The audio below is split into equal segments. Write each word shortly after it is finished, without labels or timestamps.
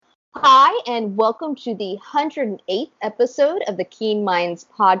Hi, and welcome to the 108th episode of the Keen Minds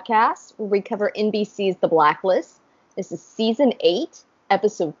podcast, where we cover NBC's The Blacklist. This is Season 8,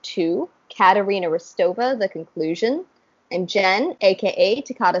 Episode 2, Katarina Rostova, The Conclusion. I'm Jen, a.k.a.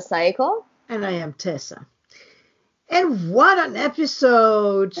 Takata Saiko. And I am Tessa. And what an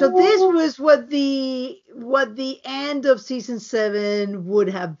episode! So this was what the end of season 7 would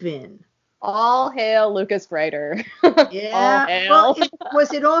have been. All hail Lucas Ryder. Yeah. All hail. Well,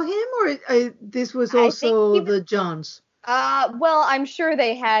 was it all him, or this was also the Johns? Well, I'm sure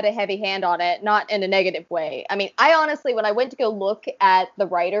they had a heavy hand on it, not in a negative way. I mean, I honestly, when I went to go look at the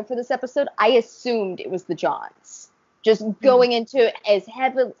writer for this episode, I assumed it was the Johns. Just going into it as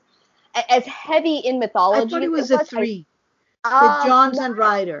heavy in mythology. I thought it was the three. The Johns and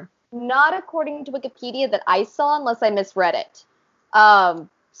Ryder. Not according to Wikipedia that I saw, unless I misread it.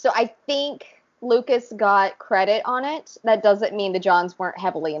 So I think Lucas got credit on it. That doesn't mean the Johns weren't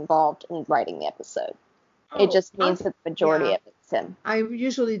heavily involved in writing the episode. It just means that the majority of it's him. I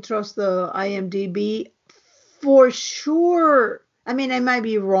usually trust the IMDb for sure. I mean, I might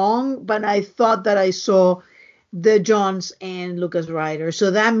be wrong, but I thought that I saw the Johns and Lucas Ryder.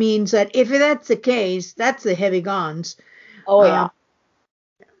 So that means that if that's the case, that's the heavy guns. Oh, yeah.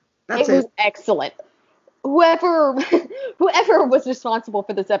 It was excellent. Whoever was responsible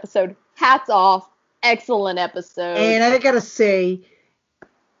for this episode, hats off. Excellent episode. And I gotta say,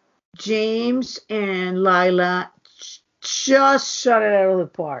 James and Lila just shot it out of the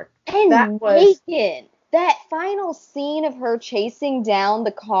park. And Megan, that final scene of her chasing down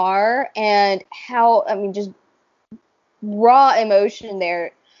the car and how, I mean, just raw emotion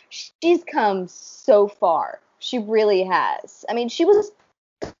there. She's come so far. She really has. I mean, she was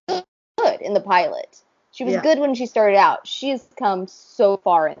good in the pilot. She was good when she started out. She has come so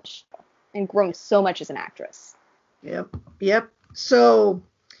far and grown so much as an actress. Yep. So,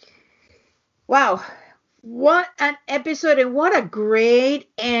 wow. What an episode, and what a great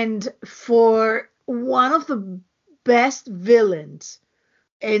end for one of the best villains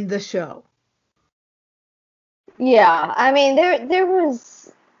in the show. Yeah, I mean, there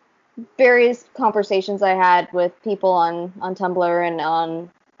was various conversations I had with people on Tumblr and on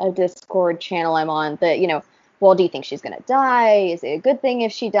a Discord channel I'm on that, well, do you think she's going to die? Is it a good thing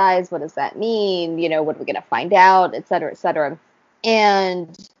if she dies? What does that mean? What are we going to find out? Et cetera, et cetera.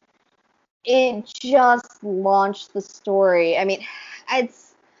 And it just launched the story. I mean,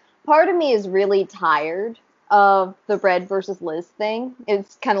 part of me is really tired of the Red versus Liz thing.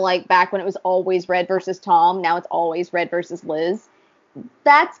 It's kind of like back when it was always Red versus Tom. Now it's always Red versus Liz.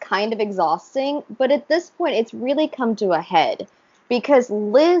 That's kind of exhausting. But at this point, it's really come to a head. Because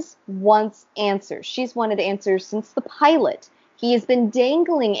Liz wants answers. She's wanted answers since the pilot. He has been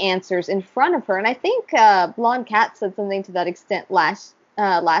dangling answers in front of her. And I think Blonde Cat said something to that extent last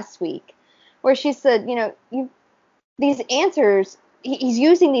week. Where she said, these answers, he's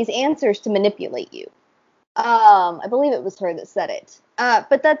using these answers to manipulate you. I believe it was her that said it.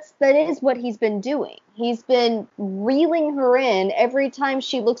 But that is what he's been doing. He's been reeling her in every time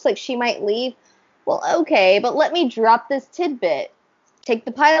she looks like she might leave. Well, okay, but let me drop this tidbit. Take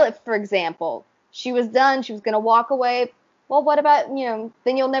the pilot, for example. She was done. She was going to walk away. Well, what about,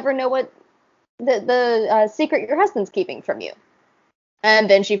 then you'll never know what the secret your husband's keeping from you. And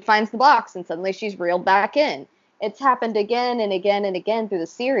then she finds the box, and suddenly she's reeled back in. It's happened again and again and again through the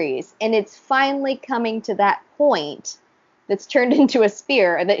series, and it's finally coming to that point that's turned into a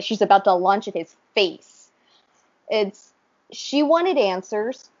spear and that she's about to launch at his face. She wanted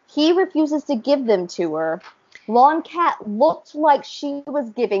answers. He refuses to give them to her. Blonde Cat looked like she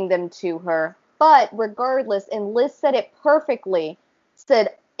was giving them to her, but regardless, and Liz said it perfectly,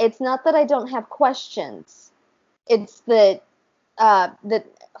 said, it's not that I don't have questions. It's that, I don't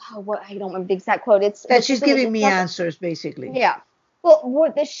remember the exact quote. It's that she's giving me answers, basically. Yeah.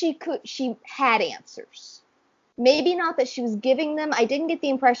 Well, that she had answers. Maybe not that she was giving them. I didn't get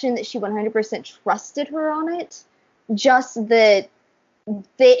the impression that she 100% trusted her on it. Just that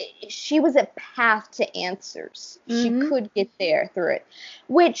she was a path to answers. Mm-hmm. She could get there through it,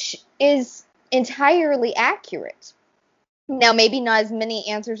 which is entirely accurate. Now, maybe not as many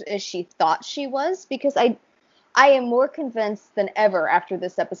answers as she thought she was, because I am more convinced than ever after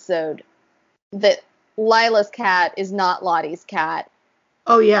this episode that Lila's cat is not Lottie's cat.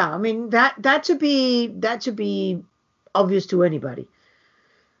 Oh yeah, I mean that should be obvious to anybody.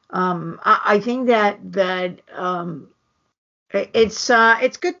 I think that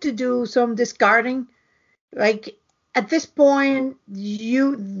it's good to do some discarding. Like at this point,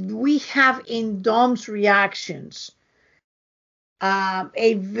 we have in Dom's reactions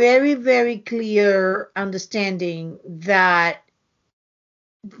a very, very clear understanding that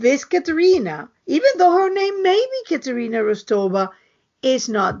this Katarina, even though her name may be Katarina Rostova, is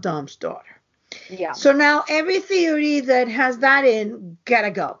not Dom's daughter. Yeah. So now every theory that has that in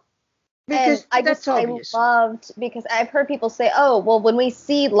gotta go. Because And that's obvious. I loved, because I've heard people say, oh, well, when we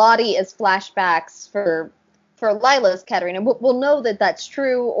see Lottie as flashbacks for Lila's Katarina, we'll know that that's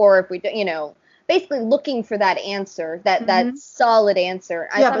true, or if we don't, basically looking for that answer, that solid answer.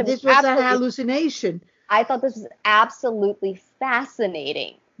 I Yeah, thought but it was this was a hallucination. I thought this was absolutely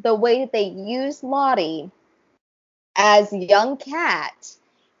fascinating. The way that they used Lottie as young Kat,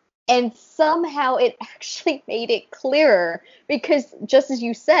 and somehow it actually made it clearer, because just as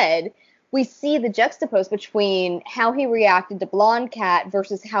you said, we see the juxtapose between how he reacted to blonde Kat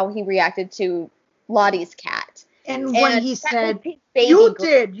versus how he reacted to Lottie's Kat. And when he Kat said, was his baby you girl.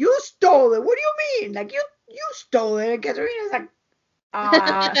 did, you stole it. What do you mean? Like, you stole it. And Katarina's like,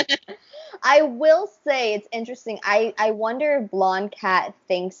 I will say it's interesting. I wonder if blonde Kat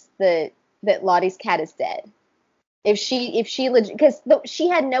thinks that Lottie's cat is dead. If she because she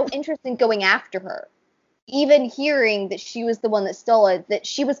had no interest in going after her. Even hearing that she was the one that stole it, that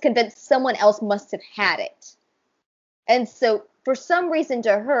she was convinced someone else must have had it. And so, for some reason, to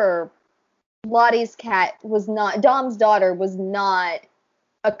her, Lottie's cat was not, Dom's daughter was not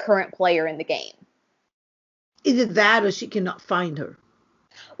a current player in the game. either that or she cannot find her.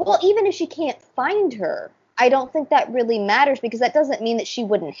 Well, even if she can't find her, I don't think that really matters, because that doesn't mean that she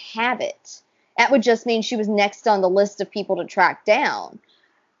wouldn't have it. That would just mean she was next on the list of people to track down.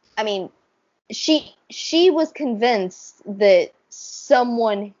 I mean, she was convinced that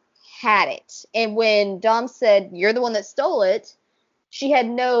someone had it. And when Dom said, you're the one that stole it, she had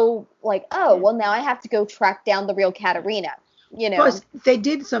no, like, oh, well, now I have to go track down the real Katarina, Plus, they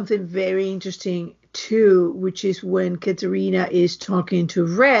did something very interesting, too, which is when Katarina is talking to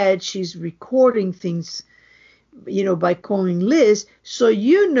Red, she's recording things, by calling Liz. So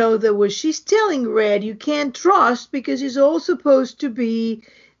that what she's telling Red, you can't trust, because it's all supposed to be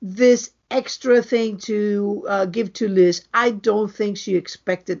this extra thing to give to Liz. I don't think she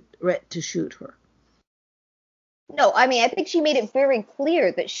expected Red to shoot her. No, I mean, I think she made it very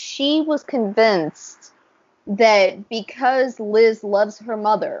clear that she was convinced that because Liz loves her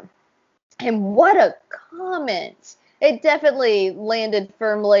mother, and what a comment. It definitely landed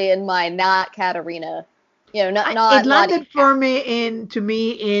firmly in my not Katarina. Not it landed for me to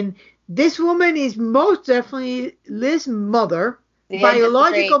me in this woman is most definitely Liz's mother,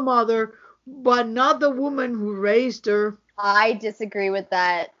 biological mother, but not the woman who raised her. I disagree with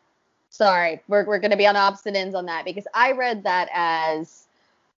that. Sorry, we're going to be on opposite ends on that, because I read that as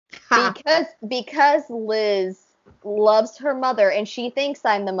because Liz loves her mother and she thinks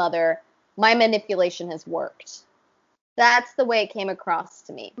I'm the mother, my manipulation has worked. That's the way it came across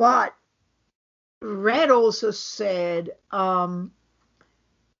to me. But Red also said, when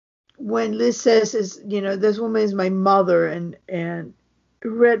Liz says, this woman is my mother, and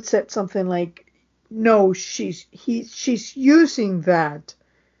Red said something like, no, she's using that.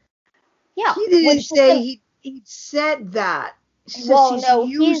 Yeah. He didn't say he said that. He says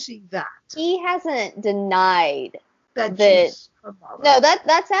using that. He hasn't denied that she's her mother. No,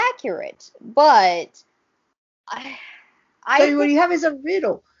 that's accurate. But so what you have is a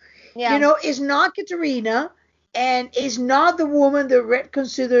riddle. Yeah. It's not Katarina, and it's not the woman that Red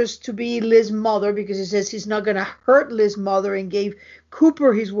considers to be Liz's mother, because he says he's not going to hurt Liz's mother, and gave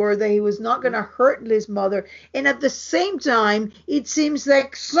Cooper his word that he was not going to hurt Liz's mother. And at the same time, it seems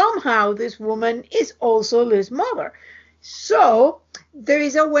like somehow this woman is also Liz's mother. So there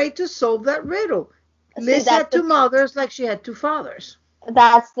is a way to solve that riddle. Liz had two mothers like she had two fathers.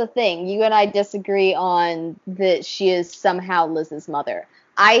 That's the thing. You and I disagree on that she is somehow Liz's mother.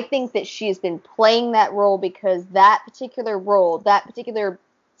 I think that she has been playing that role because that particular role, that particular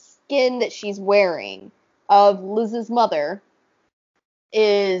skin that she's wearing of Liz's mother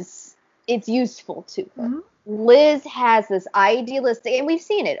it's useful to her. Mm-hmm. Liz has this idealistic, and we've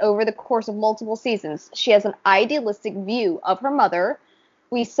seen it over the course of multiple seasons, she has an idealistic view of her mother.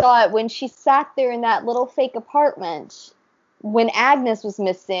 We saw it when she sat there in that little fake apartment when Agnes was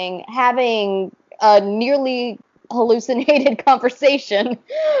missing, having a nearly hallucinated conversation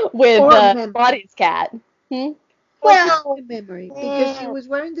with Body's cat. Well, memory, because she was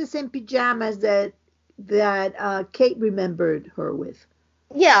wearing the same pajamas that Kate remembered her with.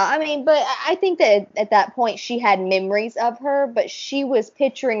 Yeah, I mean, but I think that at that point she had memories of her, but she was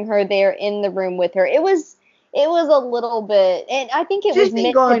picturing her there in the room with her. It was a little bit, and I think it was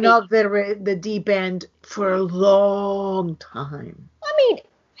meant going off the deep end for a long time. I mean,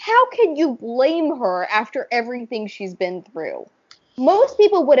 how can you blame her after everything she's been through? Most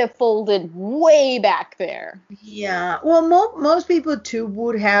people would have folded way back there. Yeah. Well, most people too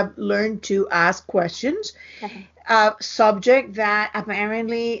would have learned to ask questions. Subject that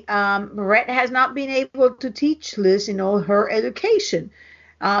apparently Red has not been able to teach Liz in all her education.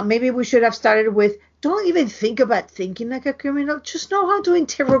 Maybe we should have started with don't even think about thinking like a criminal. Just know how to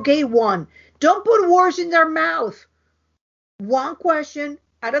interrogate one. Don't put words in their mouth. One question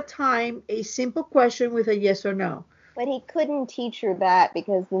at a time, a simple question with a yes or no. But he couldn't teach her that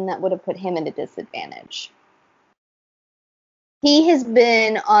because then that would have put him at a disadvantage. He has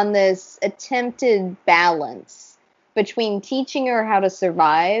been on this attempted balance between teaching her how to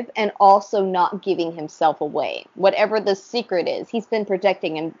survive and also not giving himself away. Whatever the secret is, he's been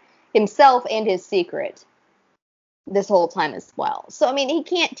protecting himself and his secret this whole time as well. So, I mean, he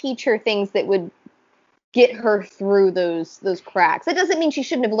can't teach her things that would get her through those cracks. That doesn't mean she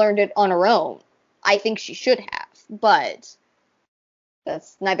shouldn't have learned it on her own. I think she should have, but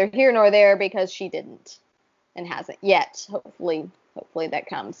that's neither here nor there because she didn't and hasn't yet. Hopefully that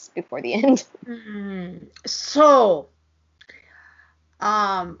comes before the end. So,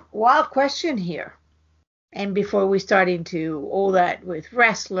 wild question here. And before we start into all that with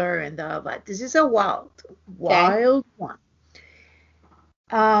wrestler and but this is a wild one.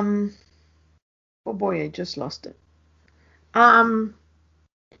 Oh boy, I just lost it.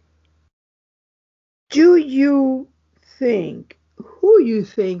 Do you think who you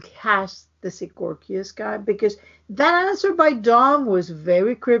think has the Sikorsky guy? Because that answer by Dom was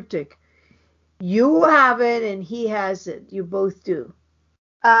very cryptic. You have it and he has it. You both do.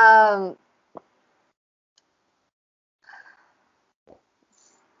 I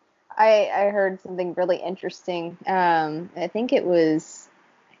heard something really interesting. I think her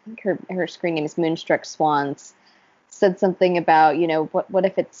screen name is Moonstruck Swans. Said something about, what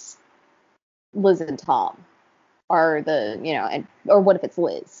if it's Liz and Tom, or or what if it's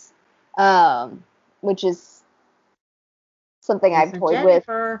Liz, which is something I've toyed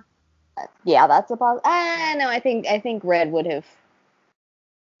Jennifer. with. Yeah, that's a positive. No, I think Red would have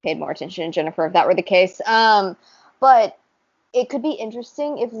paid more attention to Jennifer if that were the case. But it could be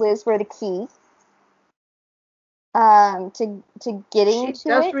interesting if Liz were the key to getting to it. She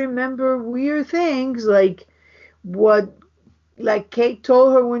does remember weird things like Kate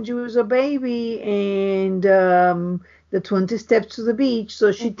told her when she was a baby, and the 20 steps to the beach,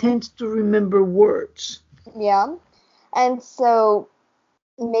 so she tends to remember words. Yeah. And so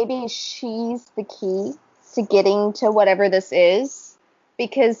maybe she's the key to getting to whatever this is,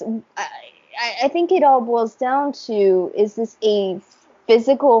 because I think it all boils down to, is this a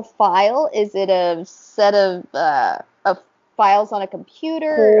physical file? Is it a set of files on a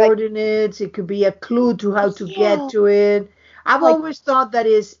computer? Coordinates. It could be a clue to how to get to it. I've always thought that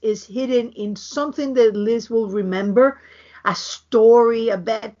is hidden in something that Liz will remember. A story, a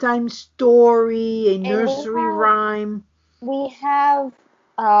bedtime story, a nursery rhyme. We have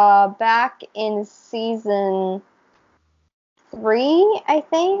back in season 3, I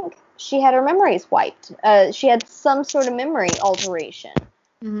think, she had her memories wiped. She had some sort of memory alteration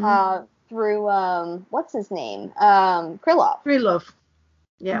through what's his name, Krylov.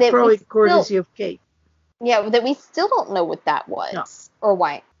 Yeah, probably courtesy of Kate. Yeah, that we still don't know what that was or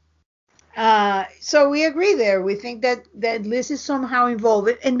why. So we agree there. We think that Liz is somehow involved,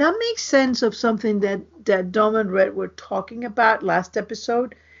 and that makes sense of something that Dom and Red were talking about last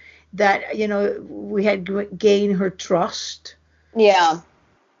episode. That we had gained her trust. Yeah.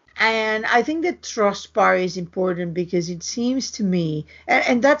 And I think the trust part is important because it seems to me,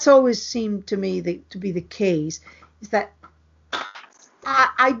 and that's always seemed to me to be the case, is that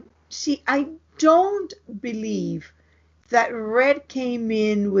I don't believe that Red came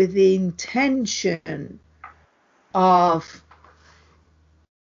in with the intention of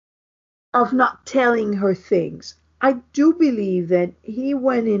not telling her things. I do believe that he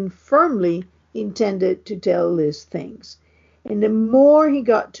went in firmly intended to tell Liz things. And the more he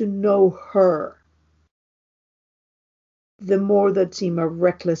got to know her, the more that seemed a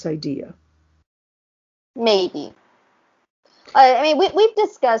reckless idea. Maybe. I mean, we've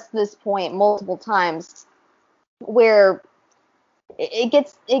discussed this point multiple times, where it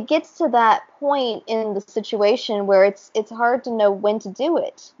gets to that point in the situation where it's hard to know when to do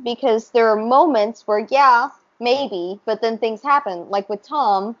it, because there are moments where maybe, but then things happen. Like with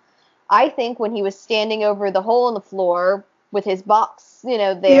Tom, I think when he was standing over the hole in the floor with his box,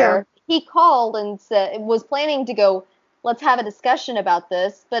 he called and was planning to go, let's have a discussion about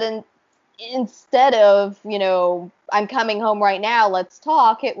this, but instead of, I'm coming home right now, let's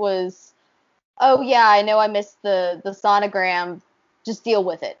talk, it was, oh yeah, I know I missed the sonogram, just deal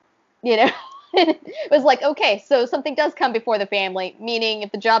with it, It was like, okay, so something does come before the family, meaning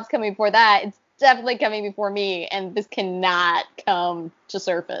if the job's coming before that, it's definitely coming before me, and this cannot come to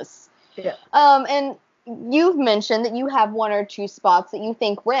surface. Yeah. And you've mentioned that you have one or two spots that you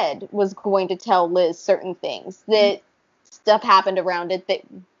think Red was going to tell Liz certain things, that stuff happened around it that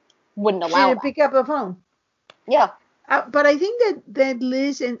wouldn't She allow didn't that. pick up a phone. Yeah. But I think that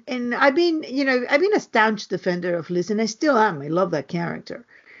Liz and I've been, I've been a staunch defender of Liz, and I still am. I love that character.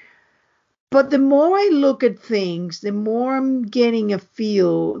 But the more I look at things, the more I'm getting a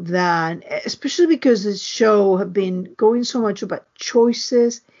feel that, especially because this show have been going so much about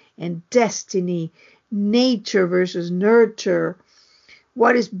choices and destiny, nature versus nurture,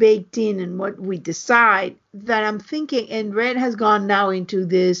 what is baked in and what we decide, that I'm thinking, and Red has gone now into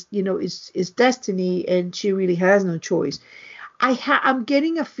this, is destiny, and she really has no choice. I'm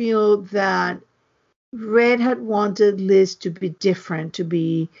getting a feel that Red had wanted Liz to be different, to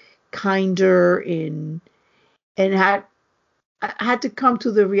be kinder, and had to come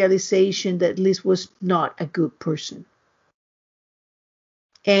to the realization that Liz was not a good person.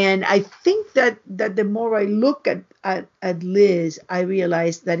 And I think that the more I look at Liz, I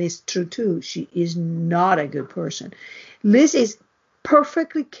realize that is true too. She is not a good person. Liz is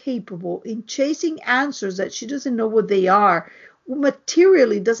perfectly capable in chasing answers that she doesn't know what they are.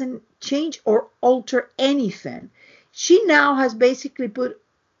 Materially doesn't change or alter anything. She now has basically put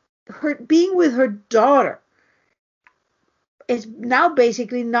her being with her daughter is now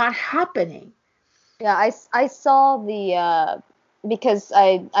basically not happening. Yeah, I saw the because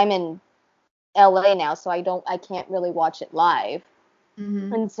I'm in LA now, so I can't really watch it live.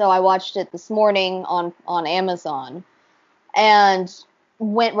 Mm-hmm. And so I watched it this morning on Amazon, and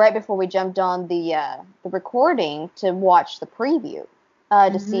went right before we jumped on the recording to watch the preview, to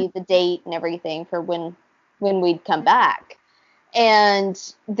Mm-hmm. see the date and everything for when we'd come back. And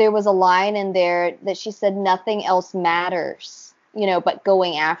there was a line in there that she said, "Nothing else matters, but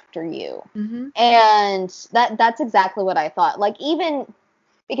going after you." Mm-hmm. And that's exactly what I thought. Like, even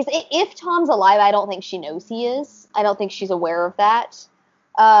because if Tom's alive, I don't think she knows he is. I don't think she's aware of that.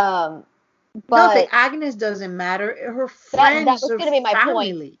 Um, Nothing. but Agnes doesn't matter. Her that friends, was her going to be my point.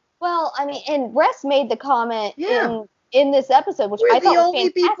 family. Well, I mean, and Rest made the comment Yeah. in this episode, which We're I the thought was only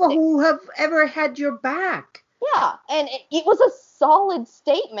people fantastic. who have ever had your back. Yeah, and it was a solid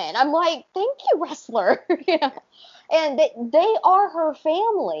statement. I'm like, thank you, wrestler. And they are her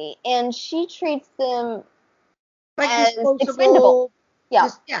family, and she treats them Like as expendable. disposable. Yeah,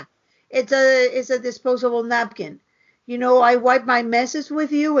 Just yeah. It's a disposable napkin. I wipe my messes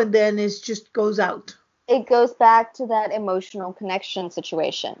with you, and then it just goes out. it goes back to that emotional connection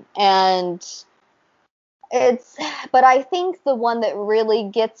situation, and it's, but I think the one that really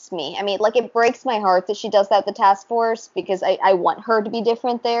gets me, I mean, like, it breaks my heart that she does that at the task force, because I want her to be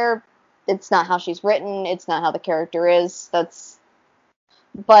different there. It's not how she's written. It's not how the character is.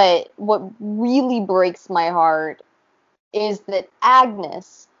 But what really breaks my heart is that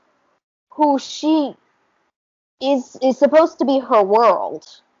Agnes, who she is supposed to be her world,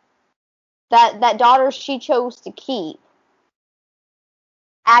 that daughter she chose to keep,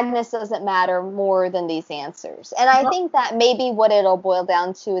 Agnes doesn't matter more than these answers. And I Well, think that may be what it'll boil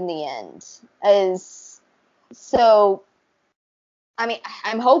down to in the end. Is so, I mean,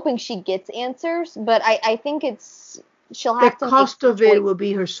 I'm hoping she gets answers, but I think she'll the have to make cost some of it choices. will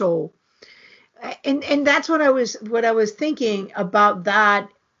be her soul. And that's what I was thinking about that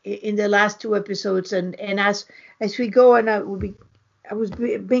in the last two episodes, and as we go, and I was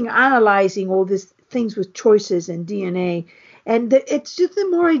being analyzing all these things with choices and DNA, and it's just the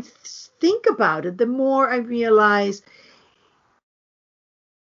more I think about it, the more I realize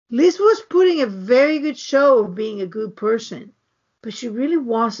Liz was putting a very good show of being a good person, but she really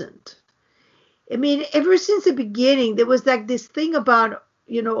wasn't. I mean, ever since the beginning, there was like this thing about,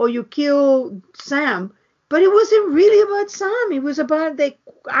 or you kill Sam, but it wasn't really about Sam. It was about the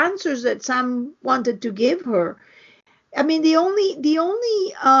answers that Sam wanted to give her. I mean, the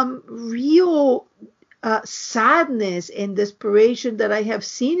only real sadness and desperation that I have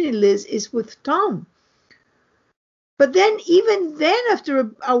seen in Liz is with Tom. But then, even then,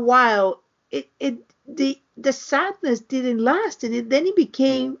 after a while, the sadness didn't last, and then it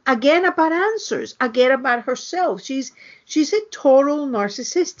became again about answers, again about herself. She's a total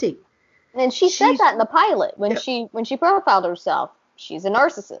narcissistic. And she said She's that in the pilot when Yep, she profiled herself. She's a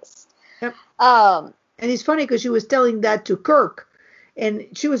narcissist. yep. Um, And it's funny because she was telling that to Kirk, and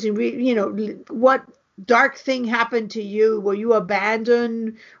she was in, what dark thing happened to you? Were you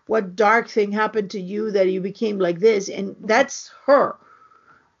abandoned? What dark thing happened to you that you became like this? And that's her.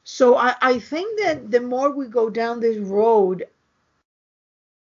 So I think that the more we go down this road,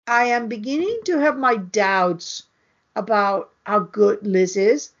 I am beginning to have my doubts about how good Liz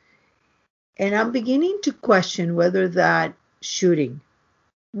is, and I'm beginning to question whether that shooting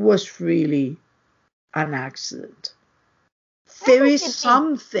was really an accident. I There think is it'd be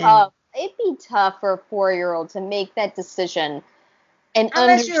something, tough. It'd be tough for a 4-year-old to make that decision and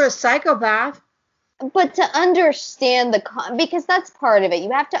unless you're a psychopath. but to understand because that's part of it.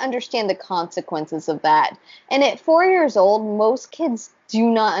 You have to understand the consequences of that. And at 4 years old, most kids do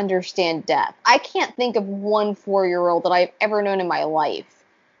not understand death. I can't think of one 4-year-old that I've ever known in my life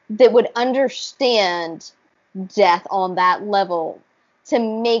that would understand death on that level to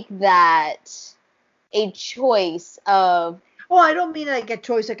make that a choice of Oh, I don't mean like a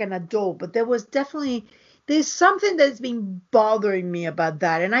choice like an adult, but there's something that's been bothering me about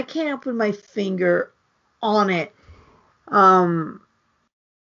that, and I can't put my finger on it. Um,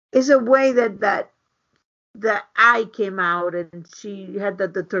 is a way that I came out and she had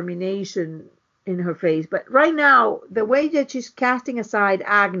that determination in her face. But right now, the way that she's casting aside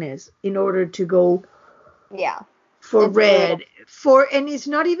Agnes in order to go yeah, for it's brutal. Red, and it's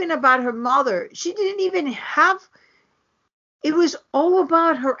not even about her mother. She didn't even have. It was all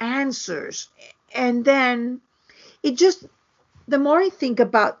about her answers, and then it just. The more I think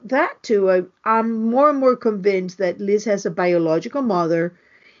about that too, I'm more and more convinced that Liz has a biological mother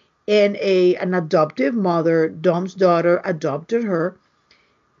and an adoptive mother. Dom's daughter adopted her.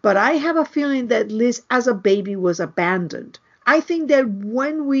 But I have a feeling that Liz as a baby was abandoned. I think that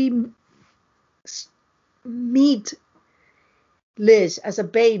when we meet Liz as a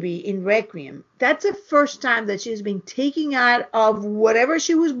baby in Requiem, that's the first time that she's been taken out of whatever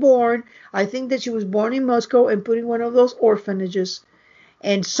she was born. I think that she was born in Moscow and put in one of those orphanages,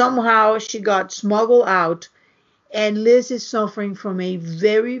 and somehow she got smuggled out. And Liz is suffering from a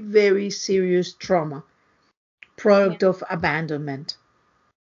very, very serious trauma, Yeah. product of abandonment.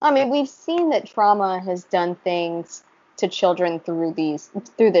 I mean, we've seen that trauma has done things to children through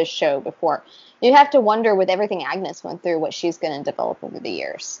this show before. You have to wonder with everything Agnes went through, what she's going to develop over the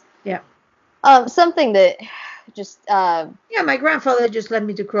years. Yeah. Something that just Yeah, my grandfather just led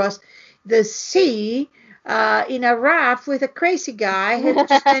me to cross the sea in a raft with a crazy guy who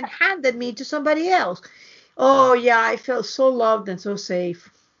just then handed me to somebody else. Oh, yeah, I felt so loved and so safe.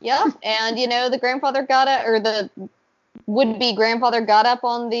 yep. And the grandfather got up, or the would-be grandfather got up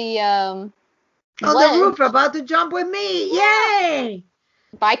on the On the ledge. roof, about to jump with me. Yeah. Yay!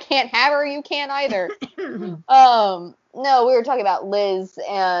 If I can't have her, you can't either. No, we were talking about Liz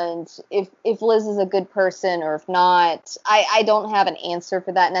and if Liz is a good person or if not. I don't have an answer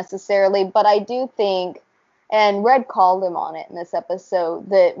for that necessarily, but I do think, and Red called him on it in this episode,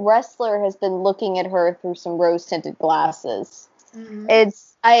 that Wrestler has been looking at her through some rose-tinted glasses. Mhm.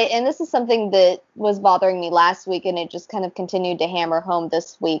 And this is something that was bothering me last week, and it just kind of continued to hammer home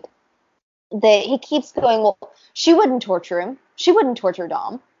this week. That he keeps going, well, she wouldn't torture him. She wouldn't torture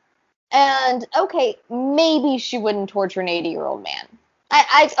Dom. And okay, maybe she wouldn't torture an 80-year-old man.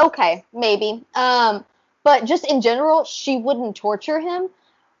 Okay, maybe. But just in general, she wouldn't torture him.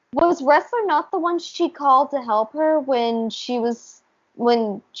 Was Wrestler not the one she called to help her when she was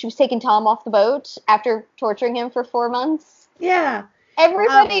taking Tom off the boat after torturing him for 4 months? Yeah.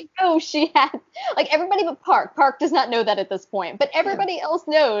 Everybody knows she had, like, everybody but Park. Park does not know that at this point, but Yeah. everybody else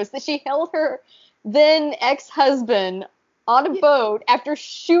knows that she held her then ex-husband on a Yeah. boat after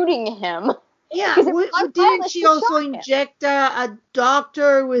shooting him. Yeah, Because it was on didn't pilot, she she also shot him. inject a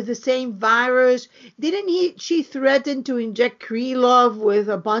doctor with the same virus? Didn't she threaten to inject Krylov with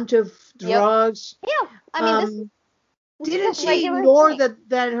a bunch of Yep. drugs? Yeah. I mean, this Um, is a didn't she regular ignore thing.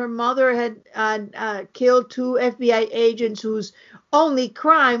 that her mother had killed two FBI agents whose only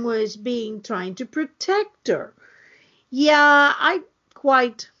crime was being trying to protect her? Yeah, I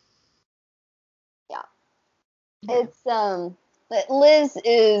quite. Yeah. Yeah. It's but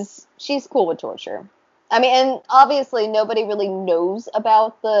she's cool with torture. I mean, and obviously nobody really knows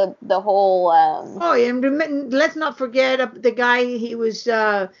about the whole Oh, and let's not forget the guy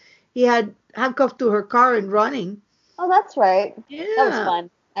he had handcuffed to her car and running. oh, that's right. That was Yeah, fun.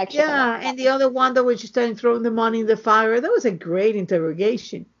 I actually kind of yeah, like that and the one. other one that was just starting throwing the money in the fire. That was a great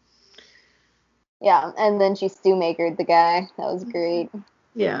interrogation. Yeah, and then she stew makered the guy. That was great.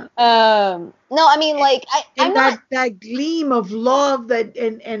 Yeah, No, I mean, and, like, I'm and not. that gleam of love that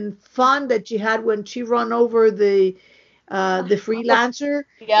and fun that she had when she run over the freelancer,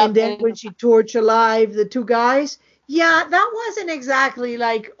 and Yep, then and when she torched alive the two guys. Yeah, that wasn't exactly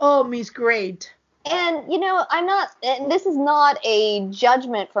like, oh, Miss Great. I'm not. And this is not a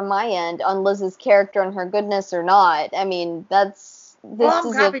judgment from my end on Liz's character and her goodness or not. I mean, Oh, this I'm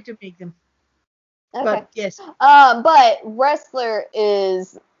is a happy to make them. okay. But yes, But Wrestler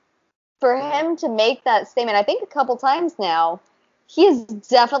is. for him to make that statement, I think a couple times now, he is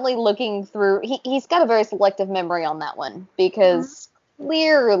definitely looking through. He's got a very selective memory on that one because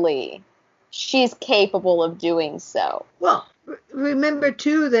clearly she's capable of doing so. Well, remember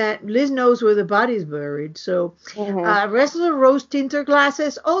too that Liz knows where the body's buried. So, wrestler rose tinter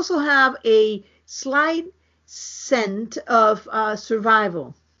glasses also have a slight scent of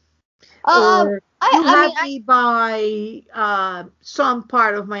survival. Or you have me by some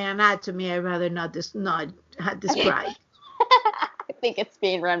part of my anatomy I'd rather not describe. I think it's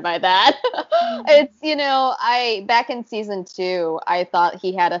being run by that. It's, back in season 2, I thought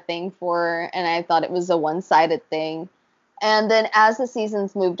he had a thing for her, and I thought it was a one-sided thing. And then as the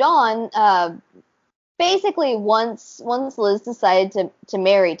seasons moved on, basically once Liz decided to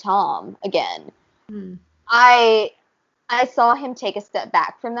marry Tom again, I saw him take a step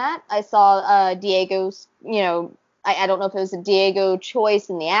back from that. I saw Diego's, I don't know if it was a Diego choice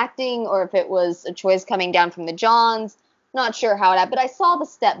in the acting or if it was a choice coming down from the Johns. Not sure how it happened, but I saw the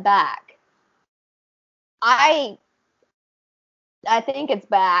step back. I think it's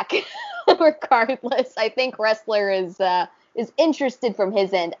back, regardless. I think wrestler is interested from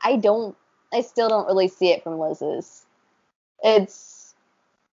his end. I still don't really see it from Liz's. And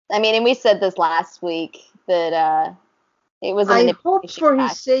we said this last week that it was. I hope for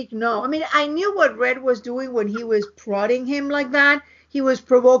his sake, no. I knew what Red was doing when he was prodding him like that. He was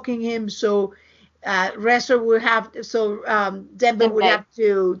provoking him, so wrestler would have Dembe would have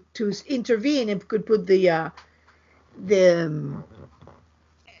to intervene and could put the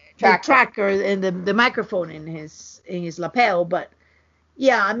tracker and the microphone in his lapel. But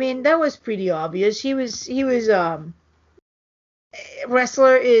yeah, that was pretty obvious. He was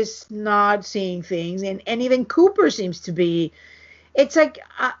wrestler is not seeing things, and even Cooper seems to be. It's like,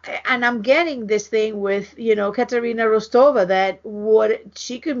 and I'm getting this thing with, Katarina Rostova, that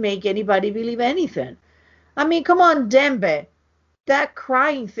she could make anybody believe anything. Come on, Dembe, that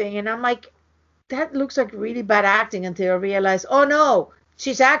crying thing. And I'm like, that looks like really bad acting until I realize, oh no,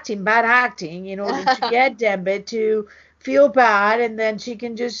 she's acting bad acting in order to get Dembe to feel bad. And then she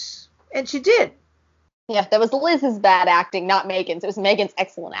can and she did. Yeah, that was Liz's bad acting, not Megan's. It was Megan's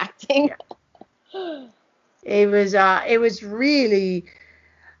excellent acting. Yeah. It was really,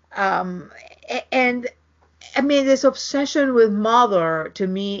 and this obsession with mother to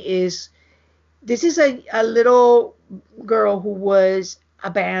me this is a little girl who was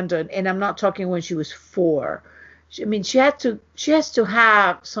abandoned, and I'm not talking when she was 4. She has to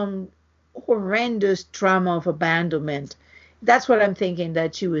have some horrendous trauma of abandonment. That's what I'm thinking,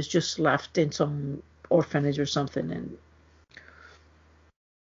 that she was just left in some orphanage or something. And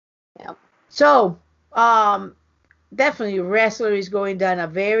yeah. So, definitely wrestler is going down a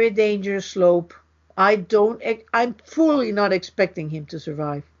very dangerous slope. I'm fully not expecting him to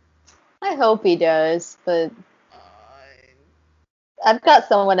survive. I hope he does, but I've got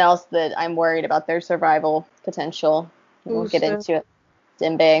someone else that I'm worried about their survival potential. We'll get into it.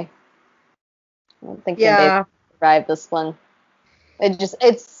 Dembe. I don't think Dembe will survive this one.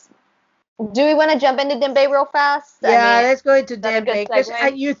 Do we want to jump into Dembe real fast? Yeah, let's go into Dembe. Because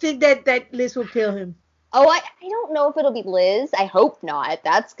you think that Liz will kill him? Oh, I don't know if it'll be Liz. I hope not.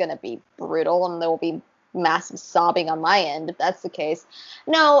 That's going to be brutal, and there will be massive sobbing on my end if that's the case.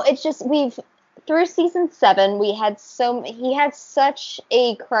 No, it's just through season 7, he had such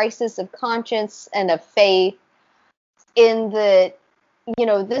a crisis of conscience and of faith in that,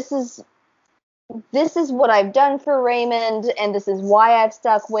 this is what I've done for Raymond, and this is why I've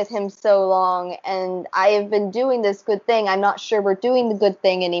stuck with him so long, and I have been doing this good thing. I'm not sure we're doing the good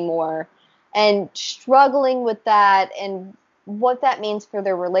thing anymore. And struggling with that and what that means for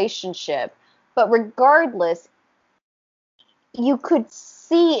their relationship. But regardless, you could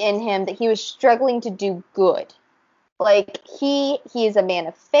see in him that he was struggling to do good. Like, he is a man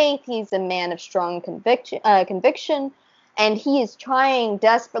of faith, he's a man of strong conviction, and he is trying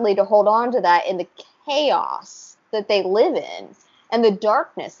desperately to hold on to that in the chaos that they live in and the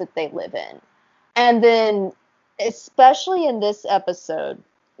darkness that they live in. And then, especially in this episode,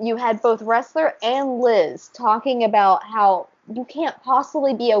 you had both wrestler and Liz talking about how you can't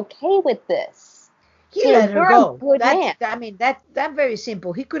possibly be okay with this. He let her go. That's very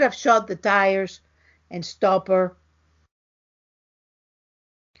simple. He could have shot the tires and stopped her.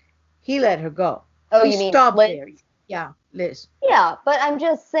 He let her go. Oh, he you mean stopped Liz? There. Yeah, Liz. Yeah, but I'm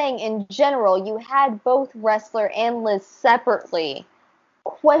just saying, in general, you had both wrestler and Liz separately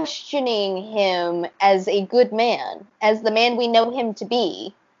questioning him as a good man, as the man we know him to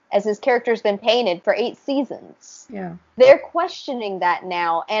be, as his character's been painted for 8 seasons. Yeah. They're questioning that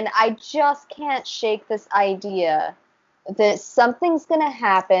now, and I just can't shake this idea that something's going to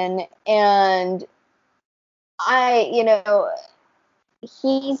happen, and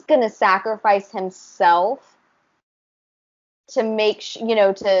he's going to sacrifice himself to make,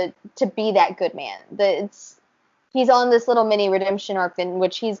 to be that good man. He's on this little mini redemption arc in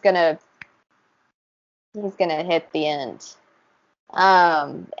which he's going to hit the end.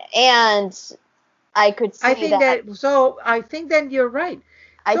 And I could see I think I think that you're right.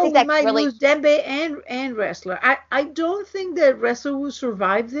 I So think we that might really, lose Dembe and Wrestler. I don't think that Wrestler will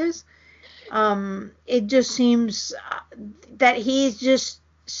survive this. It just seems that he's just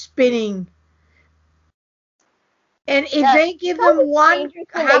spinning. And if they give it's him always one dangerous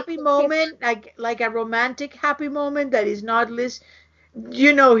when they happy moment, like a romantic happy moment that is not Liz,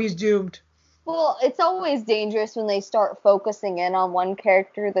 he's doomed. well, it's always dangerous when they start focusing in on one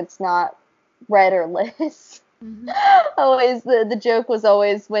character that's not Red or Liz. Hmm. Always the joke was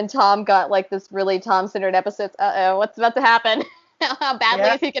always when Tom got like this really Tom-centered episode. What's about to happen? How badly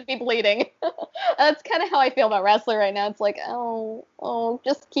Yeah. is he gonna be bleeding? That's kind of how I feel about Wrestler right now. It's like,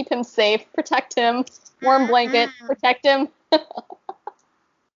 just keep him safe, protect him, warm blanket, Mm-mm. protect him.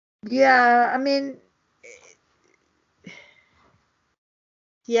 Yeah, I mean,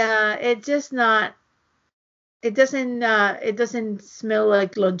 yeah, it's just not. It doesn't smell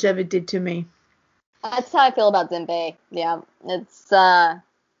like longevity to me. That's how I feel about Zenbei. Yeah, it's I'm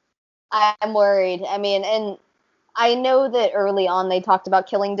worried. I mean, and I know that early on they talked about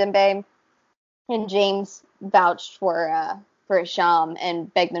killing Dembe, and James vouched for Sham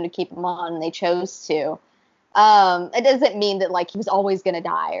and begged them to keep him on, and they chose to. It doesn't mean that like he was always gonna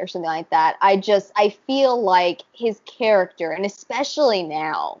die or something like that. I feel like his character, and especially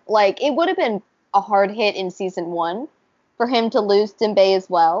now, like it would have been a hard hit in season 1 for him to lose Dembe as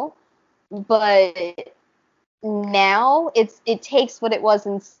well, but now it takes what it was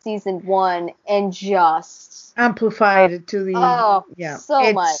in season 1 and just Amplified to the yeah.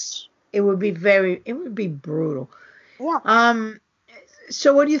 so much. It would be brutal. Yeah. Um.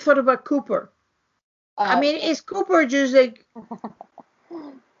 So what do you thought about Cooper? I Uh, mean, is Cooper just like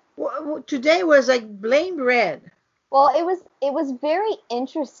today was like blamed red? well, it was very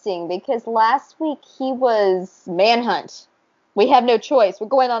interesting because last week he was manhunt. We have no choice. We're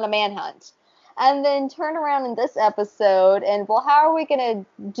going on a manhunt. And then turn around in this episode and, well, how are we going to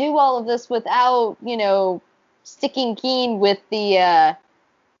do all of this without, sticking Keen with the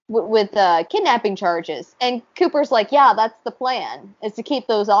with kidnapping charges? And Cooper's like, yeah, that's the plan, is to keep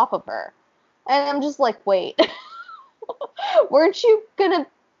those off of her. And I'm just like, wait, weren't you gonna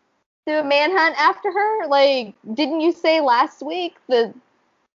do a manhunt after her? Like, didn't you say last week that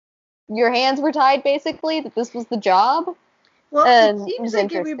your hands were tied, basically, that this was the job? Well, it And it seems was like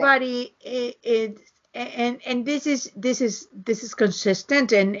interesting. everybody and this is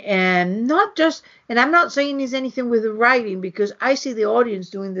consistent and not just, and I'm not saying it's anything with the writing because I see the audience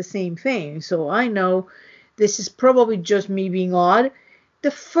doing the same thing, so I know this is probably just me being odd.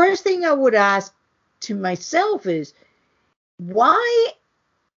 The first thing I would ask to myself is why,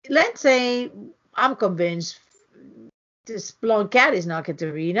 let's say I'm convinced this blonde cat is not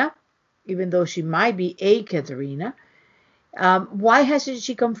Katarina, even though she might be a Katarina. Why hasn't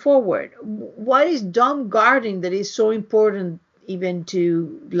she come forward? What is Dom guarding that is so important even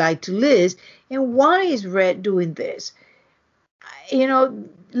to Liz? And why is Red doing this?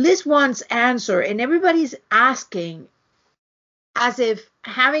 Liz wants answer, and everybody's asking as if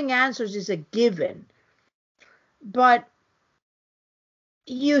having answers is a given. But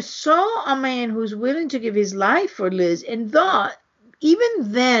you saw a man who's willing to give his life for Liz, and thought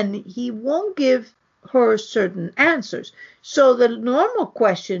even then he won't give her certain answers. So the normal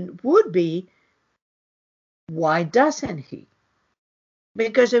question would be, why doesn't he?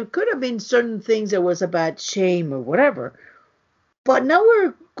 Because it could have been certain things that was about shame or whatever. But now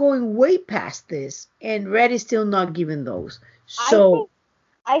we're going way past this, and Red is still not giving those. I So, think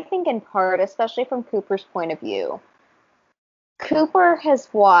I think in part, especially from Cooper's point of view, Cooper has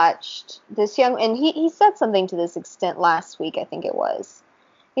watched this young, and he said something to this extent last week, I think it was.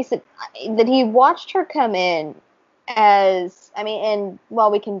 He said that he watched her come in as, I mean, and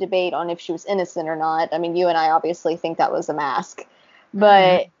while we can debate on if she was innocent or not, I mean, you and I obviously think that was a mask,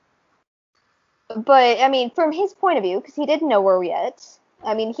 mhm. but I mean, from his point of view, because he didn't know her yet,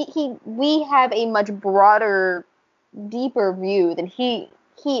 I mean, we have a much broader, deeper view than he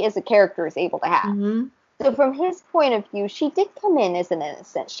as a character is able to have. Mhm. So from his point of view, she did come in as an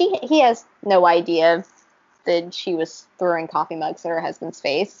innocent. He has no idea that she was throwing coffee mugs at her husband's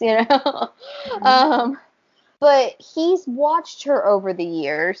face. Mhm. um, but he's watched her over the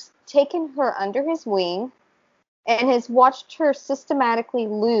years, taken her under his wing, and has watched her systematically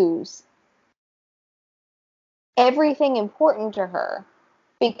lose. everything important to her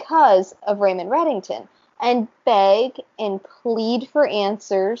because of Raymond Reddington, and beg and plead for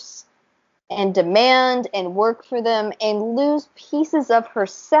answers and demand and work for them and lose pieces of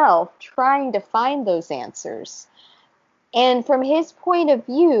herself trying to find those answers. And from his point of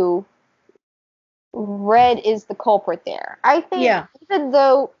view, Red is the culprit there. I think Yeah.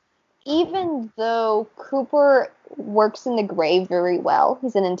 even though Cooper works in the grave very well,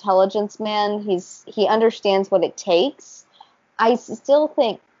 he's an intelligence man, he understands what it takes. I still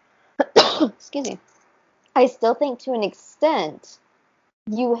think excuse me. I still think to an extent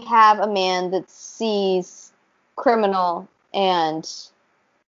you have a man that sees criminal and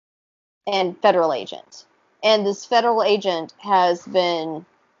federal agent. And this federal agent has been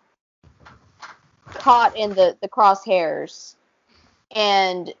caught in the crosshairs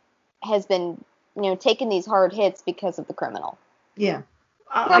and has been, taking these hard hits because of the criminal. Yeah.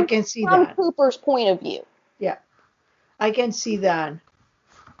 I can see from that. Cooper's point of view. Yeah. I can see that.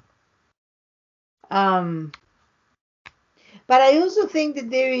 But I also think that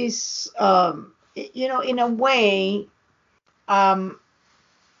there is, in a way,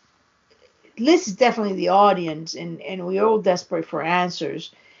 Liz is definitely the audience, and we're all desperate for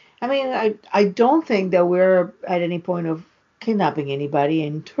answers. I mean, I don't think that we're at any point of kidnapping anybody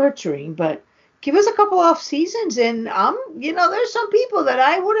and torturing, but give us a couple of seasons, and there's some people that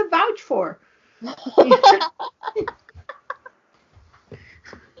I would have vouched for.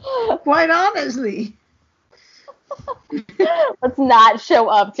 Quite honestly. Let's not show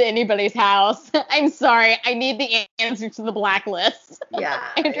up to anybody's house. I'm sorry. I need the answer to the blacklist. Yeah.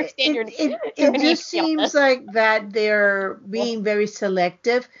 I understand it just seems like that they're being very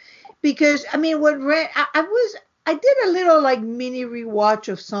selective, because I mean, I did a little like mini rewatch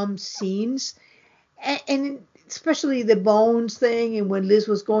of some scenes, and especially the Bones thing, and when Liz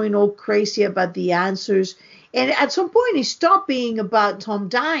was going all crazy about the answers. And at some point, it stopped being about Tom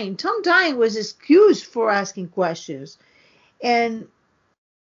dying. Tom dying was excused for asking questions. And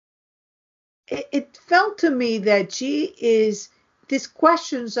it felt to me that these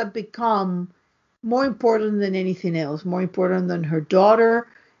questions have become more important than anything else, more important than her daughter,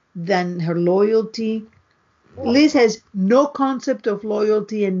 than her loyalty. Liz has no concept of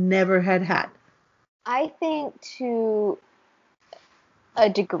loyalty and never had. I think to a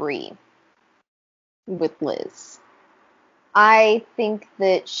degree with Liz. I think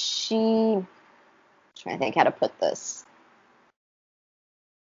that I'm trying to think how to put this.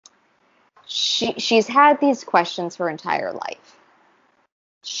 She's had these questions her entire life.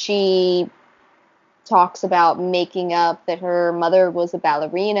 She talks about making up that her mother was a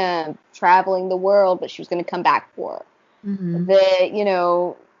ballerina, traveling the world, but she was going to come back for her. Mm-hmm.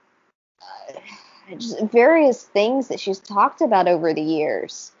 That, just various things that she's talked about over the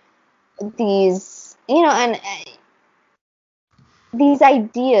years. These, and these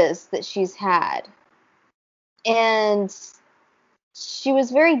ideas that she's had. And she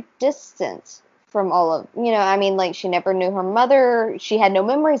was very distant from all of, like she never knew her mother. She had no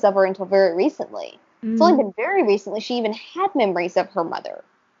memories of her until very recently. Mm-hmm. It's only been very recently she even had memories of her mother.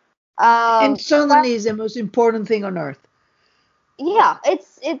 And suddenly is the most important thing on earth. Yeah,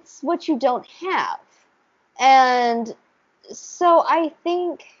 it's what you don't have. And so I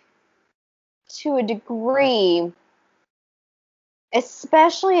think to a degree,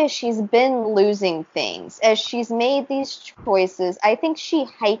 especially as she's been losing things, as she's made these choices, I think she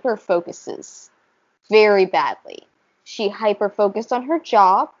hyper-focuses very badly. She hyper-focused on her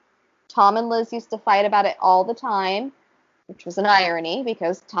job. Tom and Liz used to fight about it all the time, which was an irony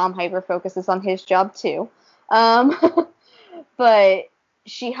because Tom hyper-focuses on his job too. But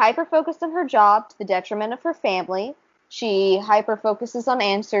she hyper-focused on her job to the detriment of her family. She hyper-focuses on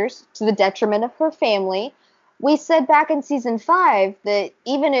answers to the detriment of her family. We said back in season 5 that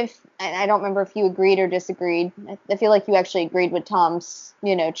even if, and I don't remember if you agreed or disagreed, I feel like you actually agreed with Tom's,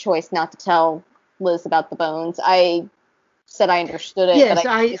 choice not to tell Liz about the bones. I said I understood it. Yes, but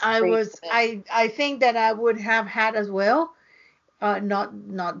I think that I would have had as well,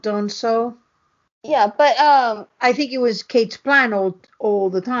 not done so. Yeah, but I think it was Kate's plan all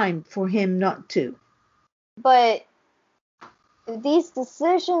the time for him not to. But these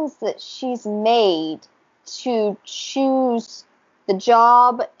decisions that she's made to choose the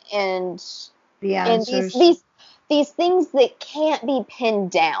job and the answers, and these things that can't be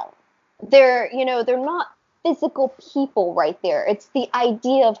pinned down. They're not physical people right there. It's the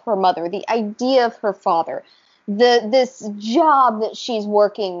idea of her mother, the idea of her father, this job that she's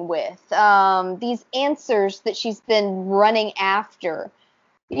working with, these answers that she's been running after,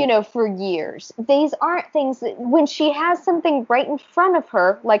 for years. These aren't things that when she has something right in front of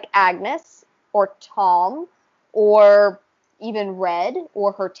her, like Agnes or Tom or even Red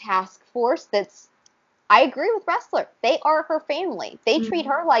or her task force I agree with Wrestler. They are her family. They treat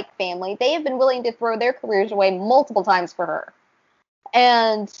her like family. They have been willing to throw their careers away multiple times for her.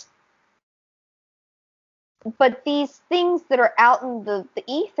 But these things that are out in the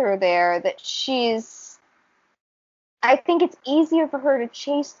ether there that I think it's easier for her to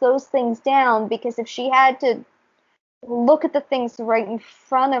chase those things down, because if she had to look at the things right in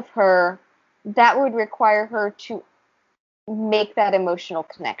front of her, that would require her to make that emotional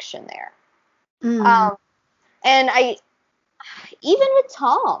connection there. And even with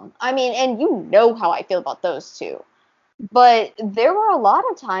Tom, I mean, and you know how I feel about those two, but there were a lot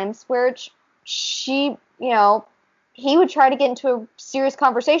of times where she, he would try to get into a serious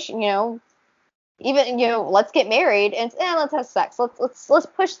conversation, even, let's get married and let's have sex. Let's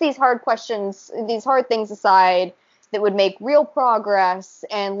push these hard questions, these hard things aside that would make real progress,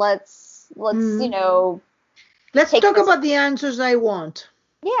 and let's let's talk about the answers I want.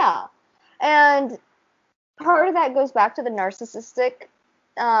 Yeah. And part of that goes back to the narcissistic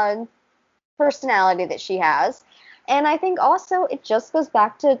personality that she has. And I think also it just goes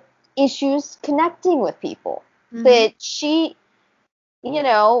back to issues connecting with people. That she,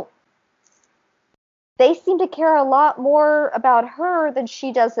 they seem to care a lot more about her than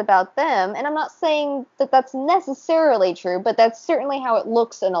she does about them. And I'm not saying that that's necessarily true, but that's certainly how it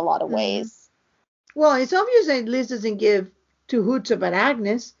looks in a lot of ways. Well, it's obvious that Liz doesn't give two hoots about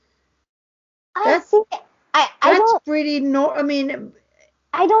Agnes. That's pretty I mean,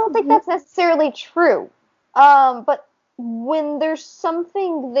 I don't think that's necessarily true. But when there's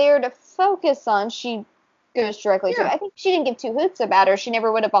something there to focus on, she goes directly to it. I think she didn't give two hoots about her. She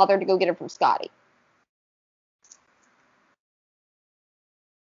never would have bothered to go get her from Scotty.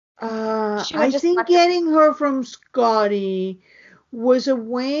 I think getting her from Scotty was a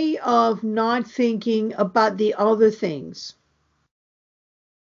way of not thinking about the other things.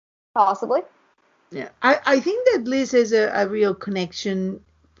 Possibly. Yeah, I think that Liz has a real connection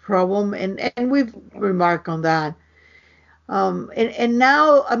problem, and we've remarked on that. And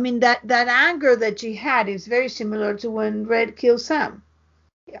now, I mean, that anger that she had is very similar to when Red killed Sam.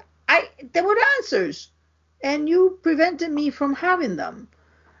 Yeah, there were answers, and you prevented me from having them.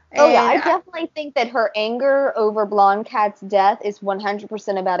 Oh yeah, I definitely think that her anger over Blonde Cat's death is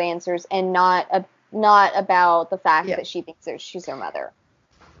 100% about answers, and not about the fact that she thinks she's her mother.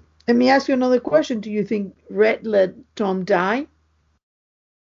 Let me ask you another question. Do you think Red let Tom die?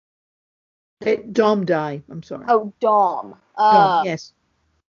 Let Dom die. I'm sorry. Oh, Dom. Dom, yes.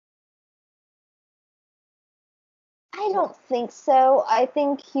 I don't think so. I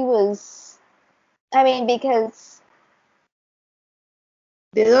think he was. I mean, because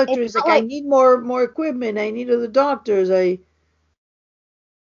the doctor is like, I need more equipment. I need other doctors.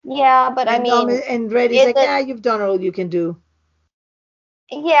 Yeah, but I mean, and Red is like, yeah, you've done all you can do.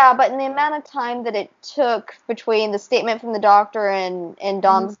 Yeah, but in the amount of time that it took between the statement from the doctor and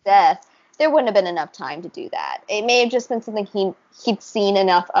Dom's death, there wouldn't have been enough time to do that. It may have just been something he'd seen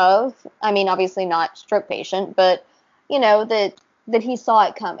enough of. I mean, obviously not stroke patient, but that he saw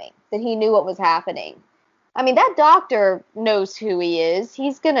it coming, that he knew what was happening. I mean, that doctor knows who he is.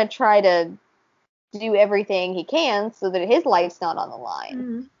 He's gonna try to do everything he can so that his life's not on the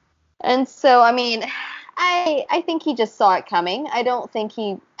line. And so, I mean, I think he just saw it coming. I don't think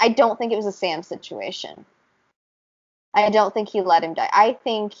it was a Sam situation. I don't think he let him die. I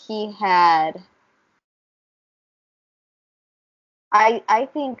think he had. I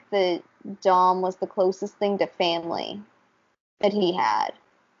think that Dom was the closest thing to family that he had.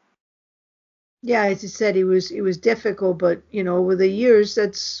 Yeah, as you said, it was difficult, but over the years,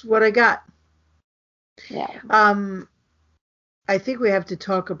 that's what I got. Yeah. I think we have to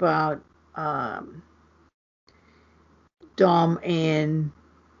talk about Dom and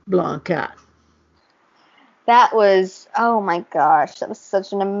Blonde Cat. That was, oh my gosh, that was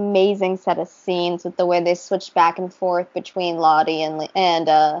such an amazing set of scenes with the way they switched back and forth between Lottie and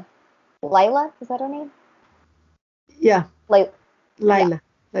Lila. Is that her name? Yeah. Lila. Yeah.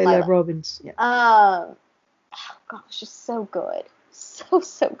 Lila Robbins. Yeah. Oh gosh, just so good.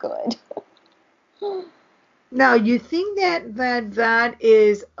 So good. Now, you think that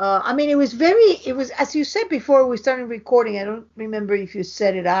is, I mean, it was, as you said before we started recording, I don't remember if you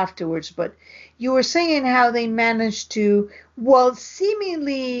said it afterwards, but you were saying how they managed to, well,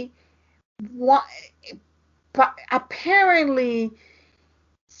 seemingly, apparently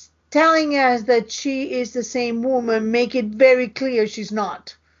telling us that she is the same woman, make it very clear she's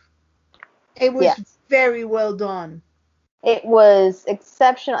not. It was very well done. It was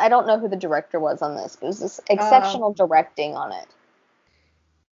exceptional. I don't know who the director was on this, but it was this exceptional directing on it.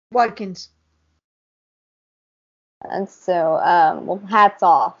 Watkins. And so, well, hats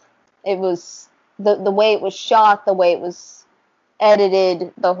off. It was the way it was shot, the way it was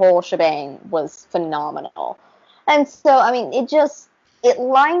edited, the whole shebang was phenomenal. And so, I mean, it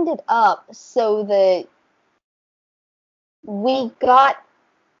lined it up so that we got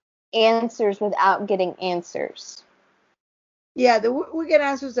answers without getting answers. Yeah, we get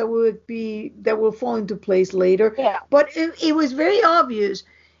answers that will fall into place later. Yeah. But it was very obvious.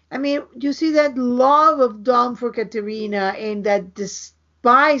 I mean, you see that love of Dom for Katerina and that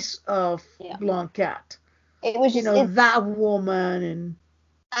despise of Blonde Cat. It was just that woman. And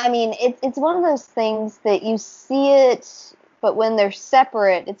I mean, it's one of those things that you see it, but when they're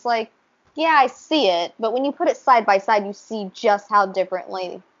separate, it's like, yeah, I see it, but when you put it side by side, you see just how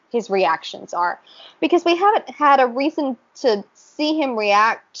differently his reactions are. Because we haven't had a reason to see him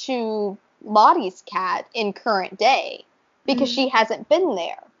react to Lottie's cat in current day, because she hasn't been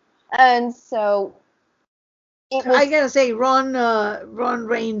there. And so I gotta say, Ron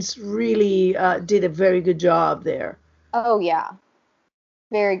Raines really did a very good job there. Oh yeah,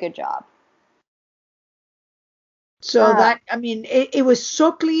 very good job. So I mean, it was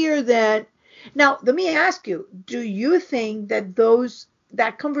so clear that. Now, let me ask you: do you think that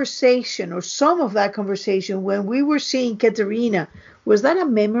that conversation or some of that conversation when we were seeing Katerina, was that a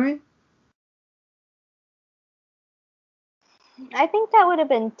memory? I think that would have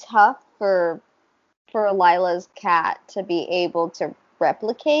been tough for Lila's cat to be able to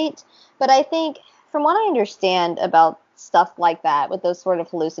replicate, but I think from what I understand about stuff like that with those sort of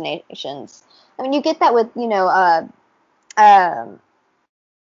hallucinations, I mean, you get that with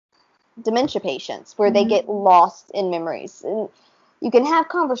dementia patients where they get lost in memories, and you can have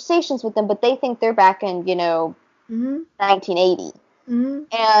conversations with them, but they think they're back in 1980.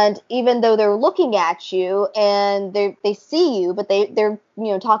 And even though they're looking at you and they see you, but they're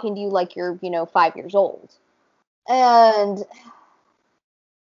talking to you like you're 5 years old. And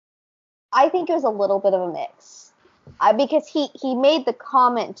I think it was a little bit of a mix. Because he made the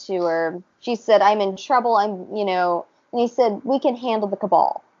comment to her. She said, "I'm in trouble. And he said, "We can handle the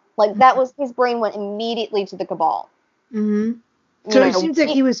cabal." Like, that was, his brain went immediately to the cabal. So it seems like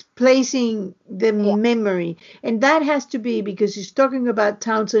he was placing the memory. And that has to be because he's talking about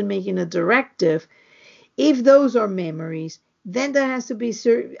Townsend making a directive. If those are memories, then that has to be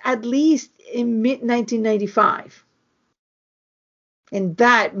at least in mid-1995. And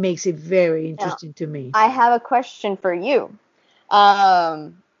that makes it very interesting to me. I have a question for you.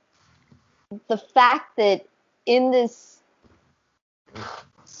 The fact that in this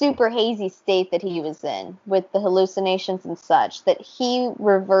super hazy state that he was in, with the hallucinations and such, that he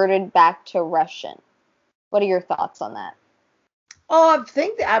reverted back to Russian. What are your thoughts on that? Oh,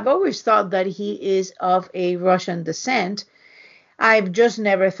 I've always thought that he is of a Russian descent. I've just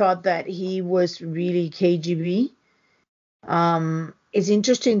never thought that he was really KGB. It's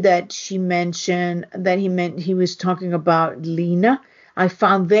interesting that she mentioned that he was talking about Lena. I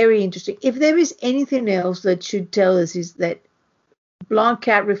found very interesting. If there is anything else that should tell us is that Blonde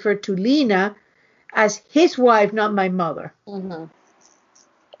Cat referred to Lena as his wife, not my mother.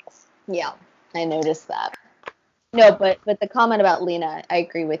 Yeah, I noticed that. No, but the comment about Lena, I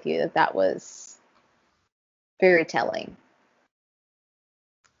agree with you that was very telling.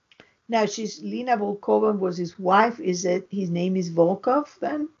 Now, Lena Volkova was his wife. Is it his name is Volkov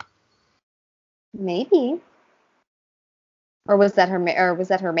then? Maybe. Or was that her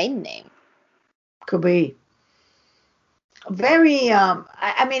maiden name? Could be. Very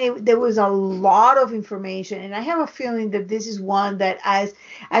I mean, there was a lot of information, and I have a feeling that this is one that as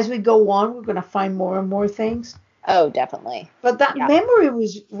we go on, we're going to find more and more things. Oh, definitely. But that memory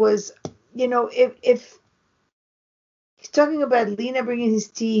was if he's talking about Lena bringing his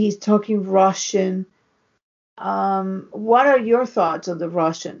tea, he's talking Russian. What are your thoughts on the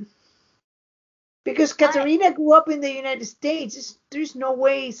Russian? Because Katarina grew up in the United States. There's no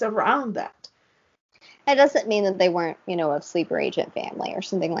ways around that. It doesn't mean that they weren't, a sleeper agent family or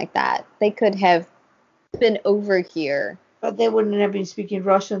something like that. They could have been over here. But they wouldn't have been speaking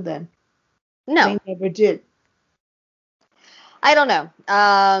Russian then. No. They never did. I don't know.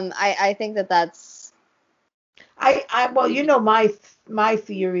 I think that's. My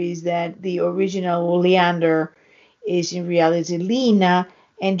theory is that the original Leander is in reality Lena,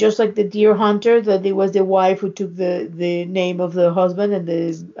 and just like the deer hunter, that it was the wife who took the name of the husband and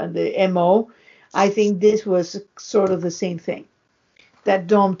the MO. I think this was sort of the same thing. That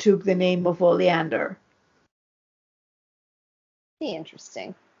Dom took the name of Oleander. Be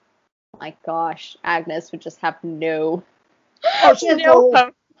interesting. My gosh, Agnes would just have no. Oh, she has no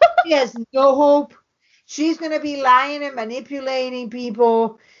hope. She has no hope. She's gonna be lying and manipulating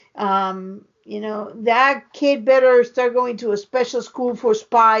people. that kid better start going to a special school for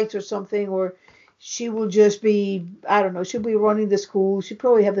spies or something, or she will just be, I don't know, she'll be running the school. She'll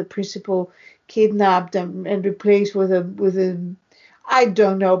probably have the principal kidnapped and replaced with a, I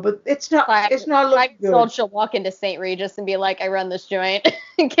don't know, but it's not looking 5 years good. old, she'll walk into St. Regis and be like, I run this joint.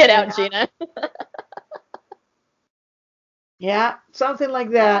 Get out, Yeah. Gina. Yeah, something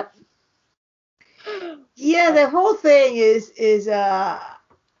like that. Yeah, the whole thing is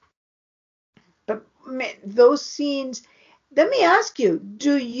but man, those scenes. Let me ask you,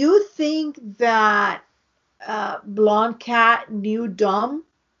 do you think that Blonde Cat knew Dom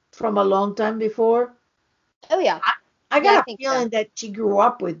from a long time before? Oh, yeah. I, I Yeah, I got a think so. feeling that she grew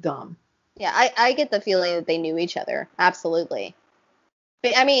up with Dom. Yeah, I get the feeling that they knew each other. Absolutely.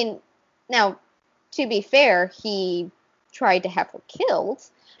 But, I mean, now, to be fair, he tried to have her killed.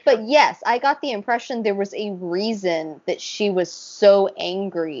 But yes, I got the impression there was a reason that she was so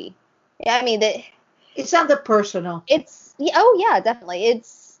angry. Yeah, I mean, that It sounded personal. oh yeah, definitely.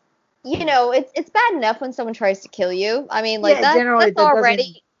 It's bad enough when someone tries to kill you. I mean, like Yeah, generally that's that doesn't.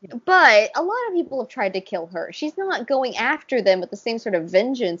 already. But a lot of people have tried to kill her. She's not going after them with the same sort of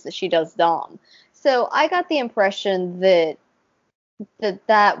vengeance that she does Dom. So I got the impression that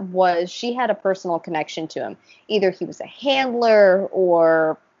was she had a personal connection to him. Either he was a handler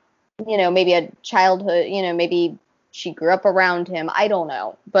or maybe a childhood, maybe she grew up around him. I don't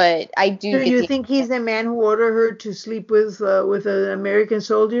know, but I do Do get you the think he's the man who ordered her to sleep with an American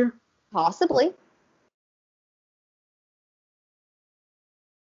soldier? possibly.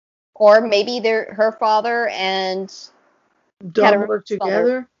 Or maybe they're her father and Dom Katarina's work father.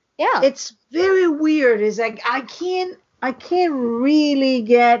 together? Yeah, It's very weird. It's like I can't really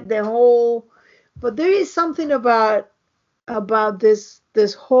get the whole, but there is something about this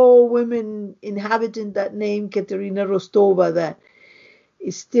whole woman inhabiting that name Katerina Rostova that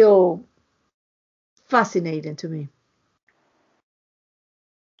is still fascinating to me.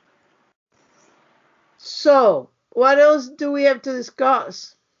 So, what else do we have to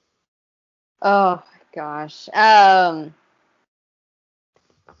discuss? oh gosh. Let's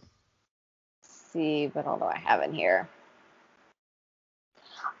see, what all do I have in here?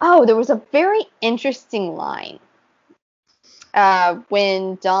 Oh, there was a very interesting line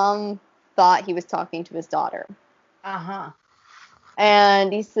when Dom thought he was talking to his daughter, Uh-huh.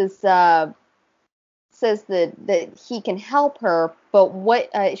 and he says that he can help her, but what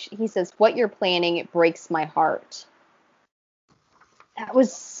he says, what you're planning, it breaks my heart. That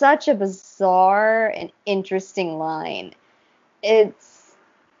was such a bizarre and interesting line. It's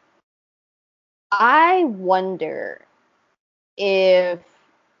I wonder if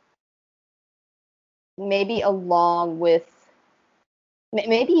maybe along with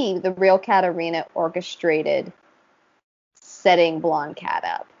maybe the real Katarina orchestrated setting Blonde Cat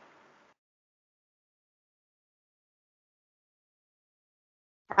up.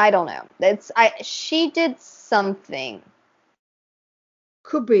 I don't know. She did something.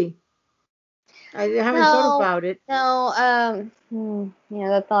 Could be. I haven't thought No, about it. no, yeah,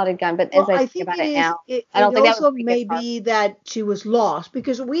 that thought had gone, but as Well, I I think think about it it is. now, I It don't think that was also the biggest may part. be that she was lost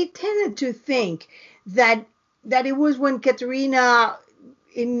because we tended to think that it was when Katerina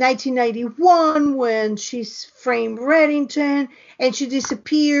in 1991 when she's framed Reddington and she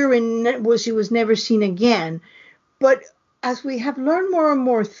disappeared and she was never seen again. But as we have learned more and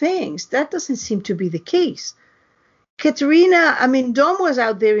more things, that doesn't seem to be the case. Katerina, I mean, Dom was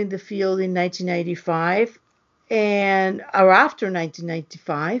out there in the field in 1995 and or after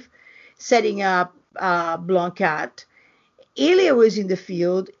 1995, setting up Blancat. Ilya was in the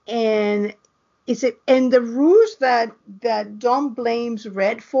field, and and the ruse that Dom blames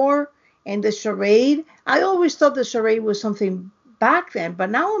Red for and the charade. I always thought the charade was something back then, but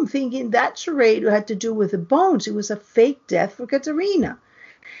now I'm thinking that charade had to do with the bones. It was a fake death for Katerina.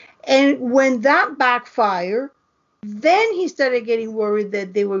 And when that backfired, then he started getting worried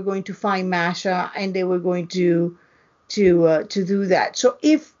that they were going to find Masha and they were going to do that. So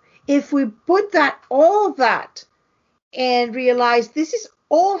if we put that all that and realize this is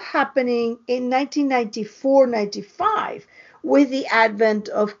all happening in 1994-95 with the advent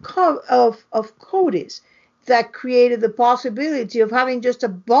of CODIS that created the possibility of having just a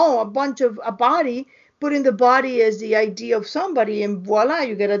bone, a bunch of a body, putting the body as the idea of somebody, and voila,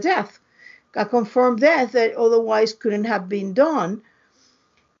 you get a death, a confirmed death that otherwise couldn't have been done.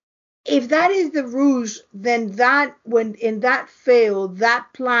 If that is the ruse, then that when in that failed, that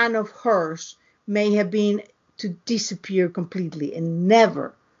plan of hers may have been to disappear completely and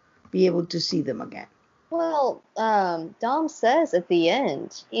never be able to see them again. Well, Dom says at the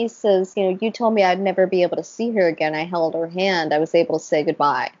end, he says, you told me I'd never be able to see her again. I held her hand. I was able to say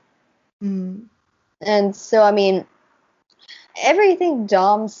goodbye. Mm. And so, I mean, everything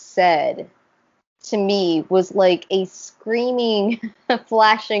Dom said to me was like a screaming,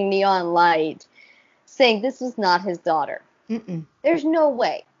 flashing neon light saying this was not his daughter. Mm-mm. There's no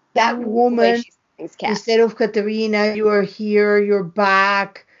way. That There's no way woman, she's instead cast. of Katarina, you are here, you're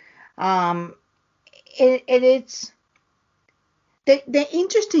back. Um, it's the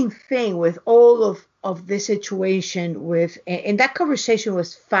interesting thing with all of this situation with, and that conversation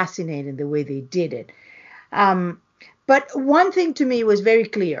was fascinating the way they did it. Um, but one thing to me was very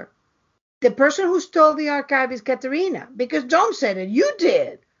clear. The person who stole the archive is Katerina, because John said it. You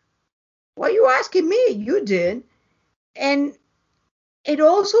did. Why are you asking me? You did. And it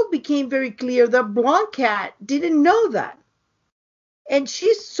also became very clear that Blonde Cat didn't know that. And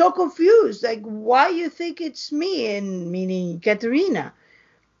she's so confused. Like, why you think it's me? And meaning Katerina.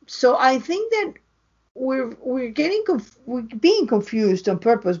 So I think that we're being confused on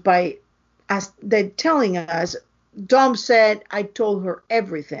purpose by us they telling us Dom said I told her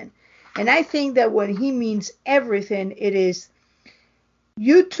everything. And I think that when he means everything, it is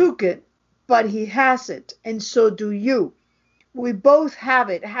you took it, but he has it, and so do you. We both have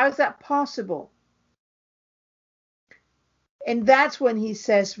it. How is that possible? And that's when he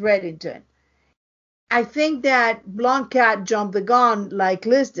says Reddington. I think that Blonde Cat jumped the gun like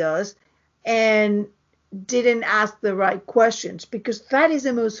Liz does and didn't ask the right questions because that is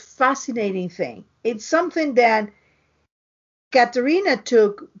the most fascinating thing. It's something that Katerina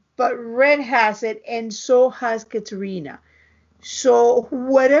took, but Red has it, and so has Katerina. So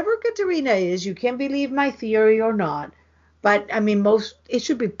whatever Katerina is, you can believe my theory or not, but I mean, it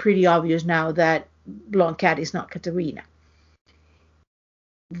should be pretty obvious now that Blonde Cat is not Katerina.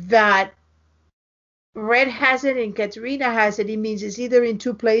 That Red has it and Katerina has it. It means it's either in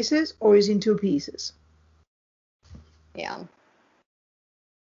two places or is in two pieces. Yeah.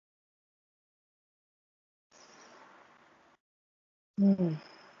 Hmm.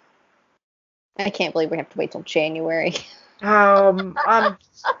 I can't believe we have to wait till January. I'm I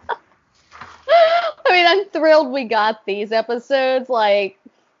mean, I'm thrilled we got these episodes. Like,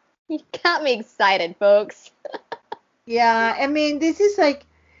 you got me excited, folks. Yeah, I mean, this is like,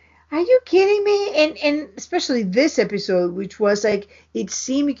 are you kidding me? And especially this episode, which was like, it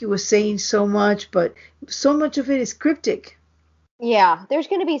seemed like it was saying so much, but so much of it is cryptic. Yeah, there's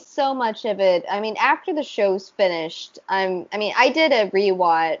going to be so much of it. I mean, after the show's finished, I mean, I did a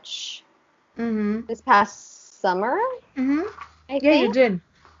rewatch Mm-hmm. this past summer, Mm-hmm. I Yeah, you think. did.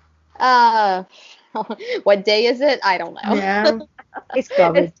 Uh, what day is it? I don't know. Yeah, it's It's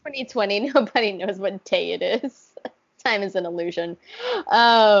covered. 2020. Nobody knows what day it is. Time is an illusion.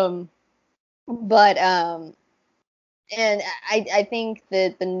 Um, but and I think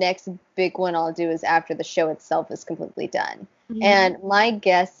that the next big one I'll do is after the show itself is completely done. Mm-hmm. And my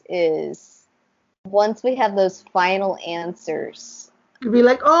guess is once we have those final answers, You'd be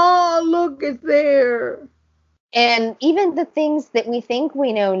like, oh, look, it's there. and even the things that we think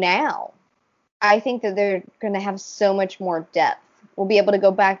we know now, I think that they're going to have so much more depth. We'll be able to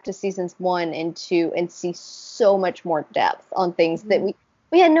go back to seasons 1 and 2 and see so much more depth on things that Mhm.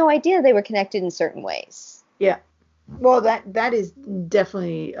 we had no idea they were connected in certain ways. Yeah. Well, that is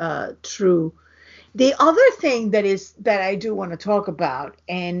definitely true. The other thing that I do want to talk about,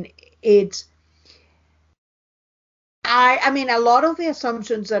 and it's I mean, a lot of the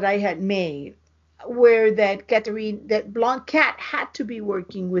assumptions that I had made were that Blonde Cat had to be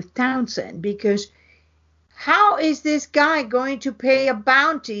working with Townsend because how is this guy going to pay a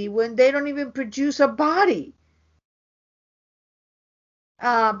bounty when they don't even produce a body?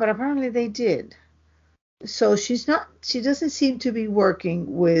 But apparently they did. So she doesn't seem to be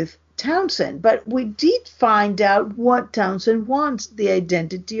working with Townsend, but we did find out what Townsend wants, the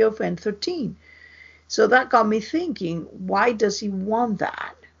identity of N13. So that got me thinking, why does he want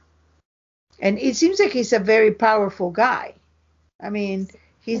that? And it seems like he's a very powerful guy. I mean, The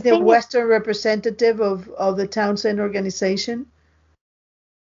he's the thing is, Western representative of the Townsend organization.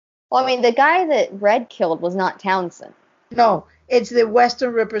 well, I mean, the guy that Red killed was not Townsend. No, it's the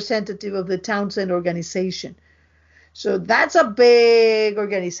Western representative of the Townsend organization. So that's a big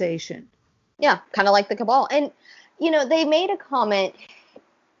organization. Yeah, kind of like the Cabal. And, they made a comment,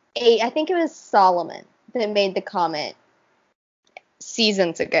 I think it was Solomon that made the comment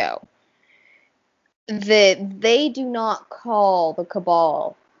seasons ago that they do not call the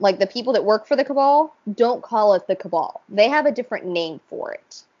Cabal, like the people that work for the Cabal, don't call it the Cabal. They have a different name for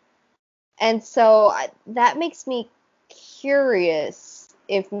it. And so that makes me curious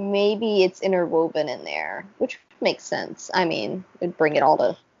if maybe it's interwoven in there, which makes sense. I mean, it'd bring it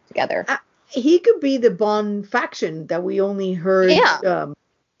all together. He could be the Bond faction that we only heard Yeah.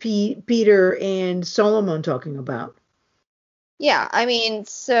 Peter and Solomon talking about. Yeah, I mean,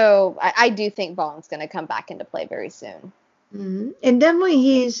 so I do think Bond's going to come back into play very soon. And definitely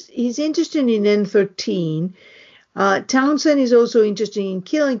he's interested in N13. Townsend is also interested in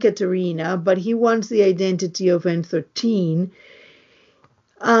killing Katarina, but he wants the identity of N13.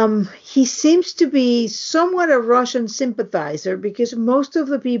 He seems to be somewhat a Russian sympathizer because most of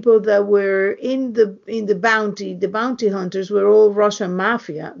the people that were in the bounty hunters were all Russian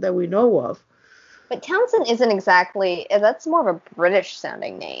mafia that we know of. But Townsend isn't exactly, that's more of a British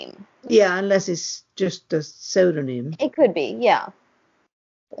sounding name. Yeah, unless it's just a pseudonym. It could be, yeah.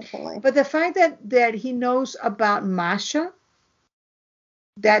 Definitely. But the fact that he knows about Masha,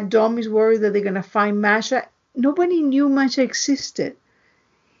 that Dom is worried that they're going to find Masha. Nobody knew Masha existed.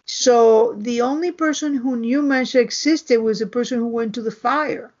 So the only person who knew Masha existed was the person who went to the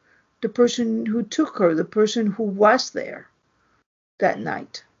fire, the person who took her, the person who was there that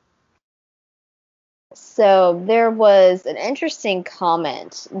night. So there was an interesting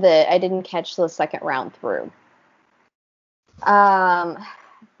comment that I didn't catch the second round through. I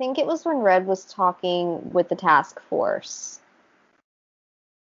think it was when Red was talking with the task force.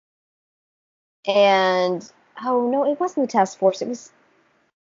 And, oh no, it wasn't the task force. It was,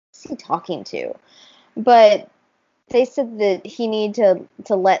 who's he talking to? But they said that he needed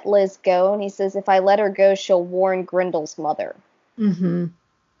to let Liz go. And he says, if I let her go, she'll warn Grendel's mother. Mm-hmm.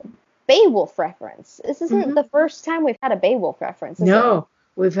 Beowulf reference. This isn't the first time we've had a Beowulf reference, is it?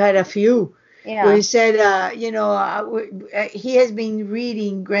 We've had a few. Yeah. Where he said, he has been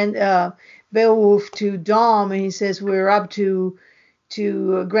reading Beowulf to Dom, and he says we're up to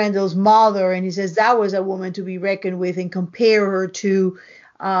Grendel's mother, and he says that was a woman to be reckoned with, and compare her to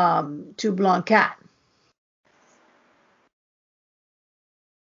Blonde Cat.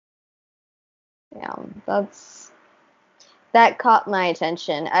 Yeah, that caught my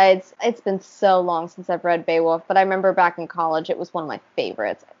attention. It's been so long since I've read Beowulf, but I remember back in college it was one of my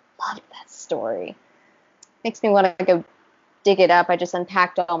favorites. I loved that story. Makes me want to go dig it up. I just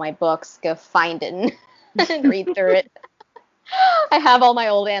unpacked all my books, go find it and read through it. I have all my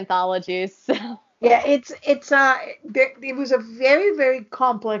old anthologies. So. Yeah, it was a very, very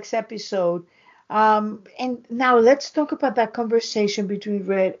complex episode. And now let's talk about that conversation between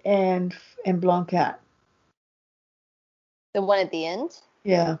Red and Blonde Cat. The one at the end?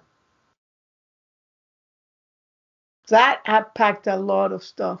 Yeah. That had packed a lot of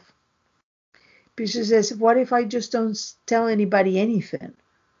stuff. Because she says, what if I just don't tell anybody anything?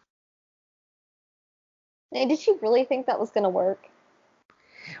 Hey, did she really think that was going to work?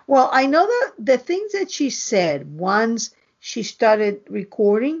 Well, I know that the things that she said once she started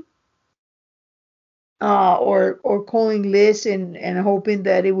recording or calling Liz and hoping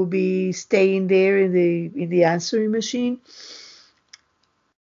that it would be staying there in the answering machine,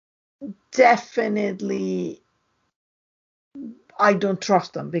 definitely I don't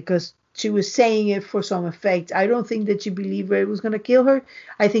trust them because she was saying it for some effect. I don't think that she believed Red was going to kill her.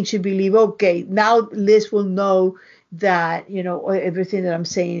 I think she believed, okay, now Liz will know that, everything that I'm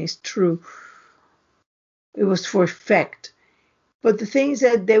saying is true. It was for effect. But the things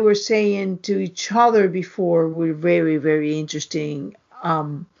that they were saying to each other before were very, very interesting.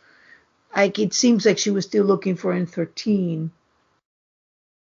 It seems like she was still looking for N13.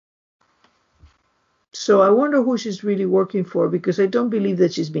 So I wonder who she's really working for, because I don't believe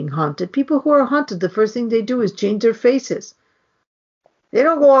that she's being hunted. People who are hunted, the first thing they do is change their faces. They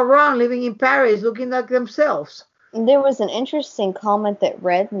don't go around living in Paris looking like themselves. There was an interesting comment that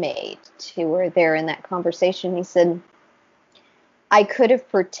Red made to her there in that conversation. He said, I could have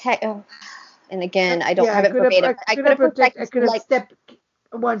protected, and again, I don't have it verbatim. I could have protected, I could have stepped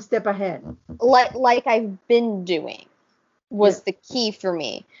one step ahead. Like I've been doing. Was the key for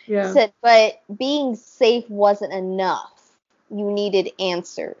me. Yeah. Said, but being safe wasn't enough. You needed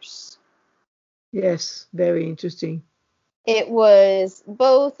answers. Yes, very interesting. It was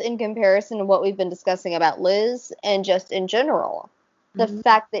both in comparison to what we've been discussing about Liz and just in general. The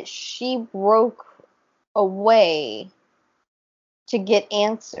fact that she broke away to get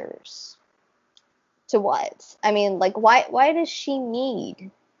answers. To what? I mean, like, why does she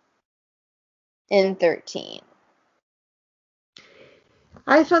need N13?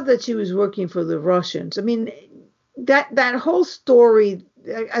 I thought that she was working for the Russians. I mean, that whole story,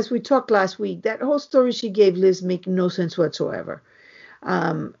 as we talked last week, that whole story she gave Liz make no sense whatsoever.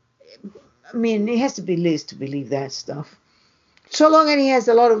 I mean, it has to be Liz to believe that stuff. So long, and he has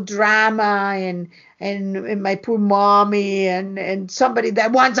a lot of drama and my poor mommy and somebody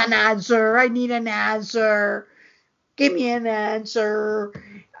that wants an answer. I need an answer. Give me an answer.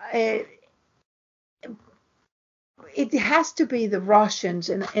 it has to be the Russians,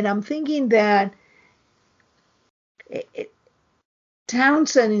 and I'm thinking that it,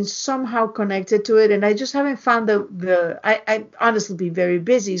 Townsend is somehow connected to it, and I just haven't found I honestly been very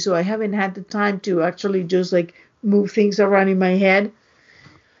busy, so I haven't had the time to actually just like move things around in my head,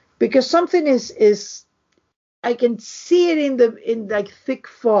 because something is I can see it in like thick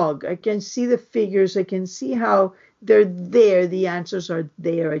fog. I can see the figures. I can see how they're there. The answers are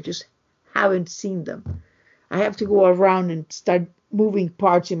there. I just haven't seen them. I have to go around and start moving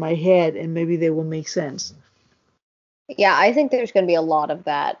parts in my head, and maybe they will make sense. Yeah, I think there's going to be a lot of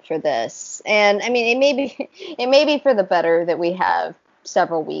that for this. And I mean, it may be for the better that we have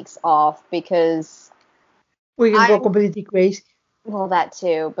several weeks off, because We can go I completely crazy. well, that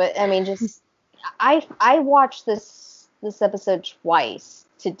too, but I mean, just I watched this episode twice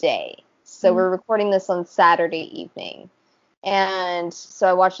today. So Mhm. we're recording this on Saturday evening. And so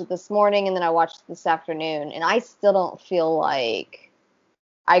I watched it this morning, and then I watched it this afternoon, and I still don't feel like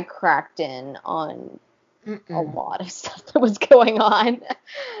I cracked in on a Mm-mm. lot of stuff that was going on.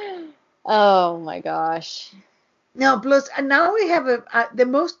 Oh my gosh. No, plus now we have the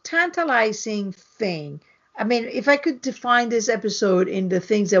most tantalizing thing. I mean, if I could define this episode in the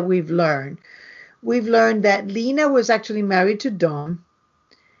things that we've learned that Lena was actually married to Dom,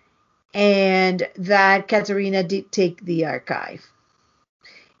 and that Katarina did take the archive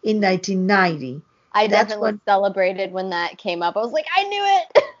in 1990. I That's definitely what, celebrated when that came up. I was like, I knew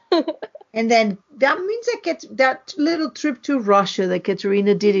it. and then that means that little trip to Russia that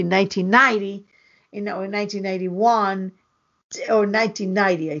Katarina did in 1990, in 1991 or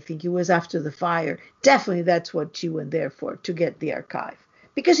 1990, I think it was after the fire. Definitely that's what she went there for, to get the archive.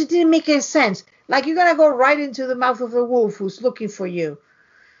 Because it didn't make any sense. Like, you're going to go right into the mouth of a wolf who's looking for you.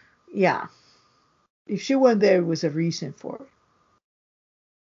 Yeah. If she went there, it was a reason for it.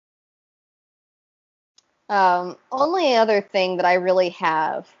 Only other thing that I really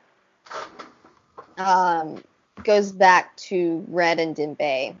have um, goes back to Red and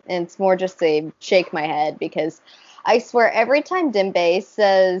Dimbay, and it's more just a shake my head, because I swear every time Dimbay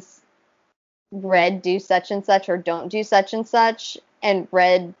says Red do such and such or don't do such and such, and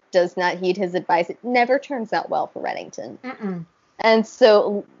Red does not heed his advice, it never turns out well for Reddington. Mm-mm. And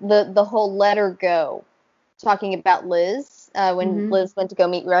so the whole let her go, talking about Liz, when Mm-hmm. Liz went to go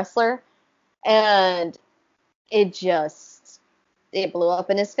meet Wrestler, and it blew up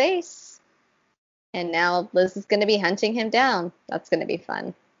in his face. And now Liz is going to be hunting him down. That's going to be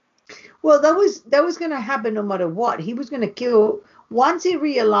fun. Well, that was going to happen no matter what. He was going to kill once he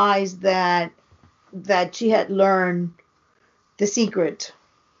realized that she had learned the secret.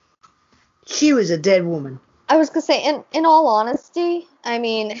 She was a dead woman. I was going to say, in all honesty, I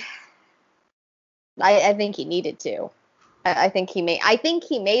mean, I think he needed to. I think he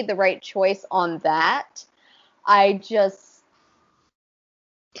made the right choice on that. I just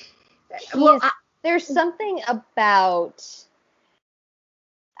Well, there's something about,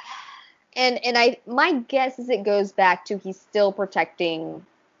 and my guess is it goes back to he's still protecting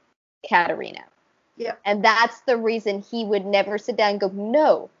Katarina. yeah. And that's the reason he would never sit down and go,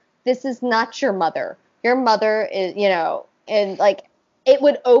 no, this is not your mother. Your mother is, and like, it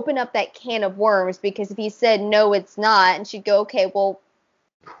would open up that can of worms, because if he said, no, it's not, and she'd go, okay, well,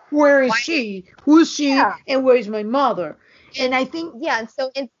 Where is why? she? Who's she? Yeah. And where's my mother? And I think, Yeah. And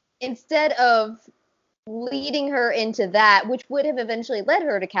so instead of leading her into that, which would have eventually led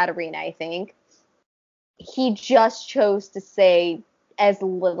her to Katarina, I think, he just chose to say as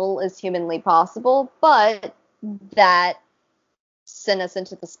little as humanly possible, but that sent us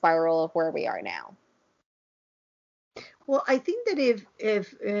into the spiral of where we are now. well, I think that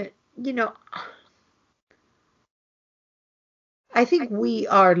if you know, I think we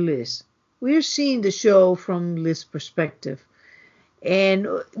are Liz. We're seeing the show from Liz's perspective. And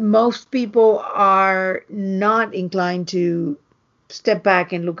most people are not inclined to step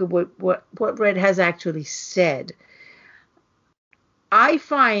back and look at what Red has actually said. I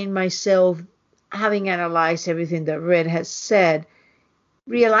find myself, having analyzed everything that Red has said,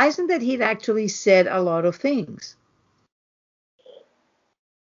 realizing that he'd actually said a lot of things.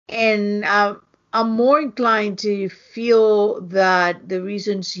 And I'm more inclined to feel that the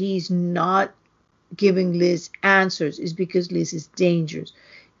reasons he's not giving Liz answers is because Liz is dangerous.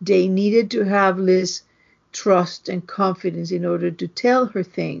 They needed to have Liz trust and confidence in order to tell her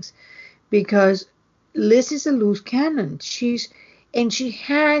things, because Liz is a loose cannon. She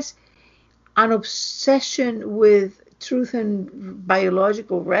has an obsession with truth and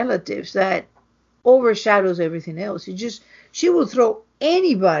biological relatives that overshadows everything else. She will throw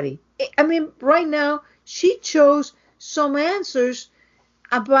anybody. I mean, right now she chose some answers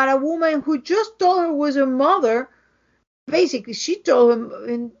about a woman who just told her was her mother, basically, she told him,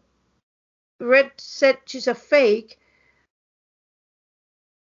 and Red said she's a fake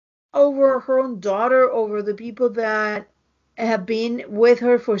over her own daughter, over the people that have been with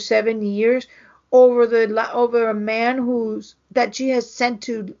her for 7 years, over a man who's that she has sent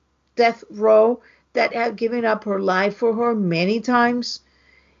to death row, that have given up her life for her many times.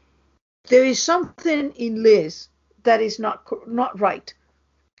 There is something in Liz that is not right.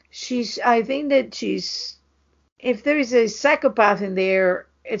 I think that if there is a psychopath in there,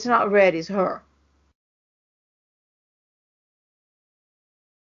 it's not Red, it's her.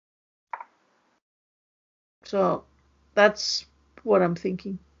 So that's what I'm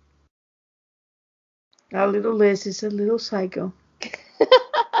thinking. Our little Liz is a little psycho.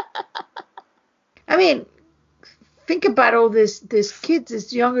 I mean, think about all this kids,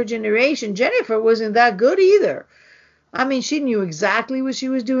 this younger generation. Jennifer wasn't that good either. I mean, she knew exactly what she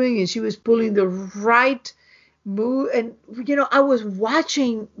was doing, and she was pulling the right move. And I was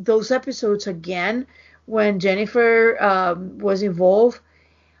watching those episodes again when Jennifer was involved.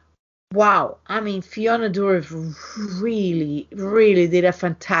 Wow, I mean, Fiona Dourif really, really did a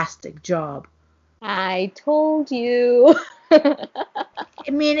fantastic job. I told you. I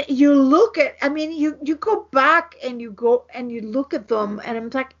mean, you go back and you look at them, and I'm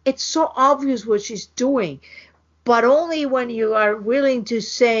like, it's so obvious what she's doing, but only when you are willing to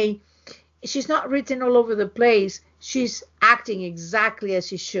say she's not written all over the place. She's acting exactly as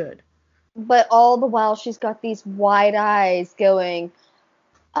she should. But all the while, she's got these wide eyes going,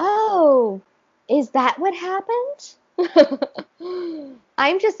 oh, is that what happened?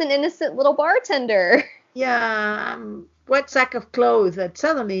 I'm just an innocent little bartender. Yeah, wet sack of clothes that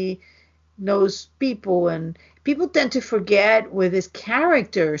suddenly knows people, and people tend to forget with his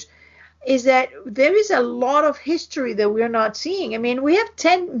characters is that there is a lot of history that we're not seeing. I mean, we have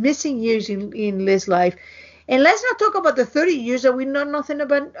 10 missing years in Liz's life. And let's not talk about the 30 years that we know nothing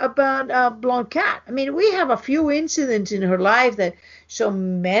about Blonde Cat. I mean, we have a few incidents in her life that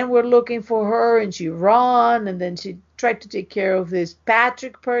some men were looking for her and she ran, and then she tried to take care of this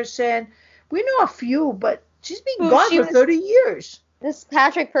Patrick person. We know a few, but she's been gone for 30 years. This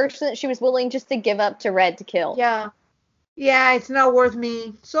Patrick person, she was willing just to give up to Red to kill. Yeah. Yeah, it's not worth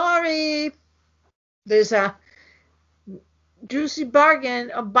me. Sorry. There's a juicy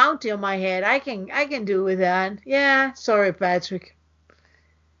bargain, a bounty on my head. I can do with that. Yeah, sorry, Patrick.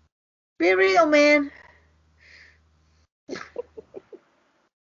 Be real, man.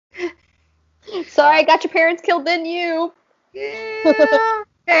 Sorry, I got your parents killed, didn't you? Yeah.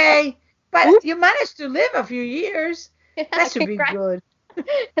 Hey, but you managed to live a few years. That should be good.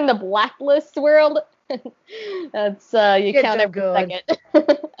 In the blacklist world, that's you Get count every second.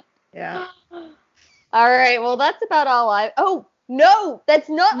 Yeah. All right. Well, that's about all Oh no, that's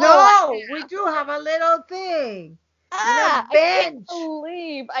not all. No, we do have a little thing. I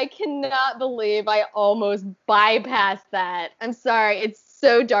cannot believe I almost bypassed that. I'm sorry. It's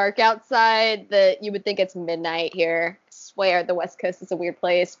so dark outside that you would think it's midnight here. I swear the West Coast is a weird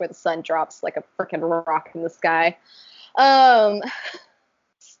place where the sun drops like a freaking rock in the sky.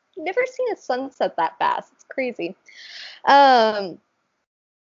 Never seen a sunset that fast. It's crazy.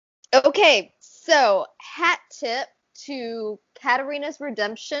 Okay, so hat tip to Katarina's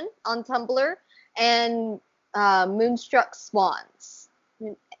Redemption on Tumblr and Moonstruck Swans.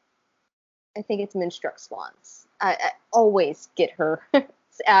 I think it's Moonstruck Swans. I always get her. There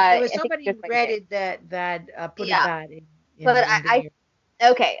was somebody in Reddit that put that in. But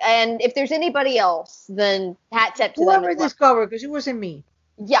okay, and if there's anybody else, then hat tip to them. Whoever discovered, because it wasn't me.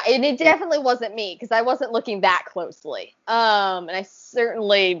 Yeah, and it definitely wasn't me, because I wasn't looking that closely. And I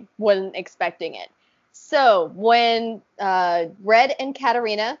certainly wasn't expecting it. So when Red and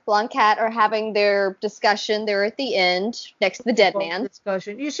Katarina, Blonde Cat, are having their discussion, they're at the end next to the dead man.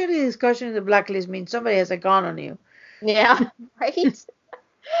 Discussion. Usually discussion in the blacklist means somebody has a gun on you. Yeah, right?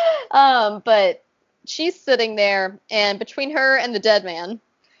 But she's sitting there, and between her and the dead man,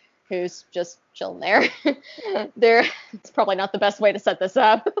 who's just chilling there, it's probably not the best way to set this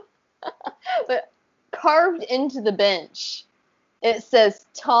up, but carved into the bench, it says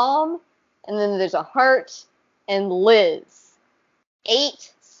Tom, and then there's a heart, and Liz,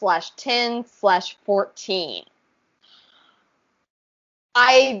 8/10/14.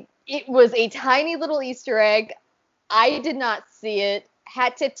 It was a tiny little Easter egg. I did not see it.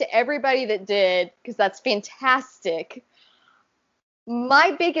 Hat tip to everybody that did, because that's fantastic.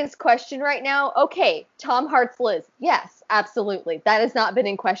 My biggest question right now, okay, Tom Hart's Liz. Yes, absolutely. That has not been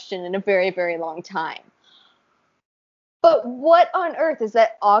in question in a very, very long time. But what on earth is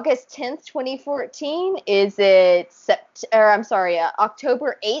that? August 10th, 2014? Is it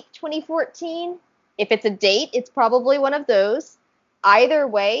October 8th, 2014? If it's a date, it's probably one of those. Either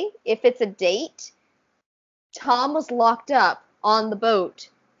way, if it's a date, Tom was locked up on the boat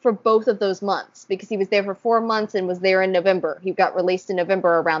for both of those months because he was there for 4 months and was there in November. He got released in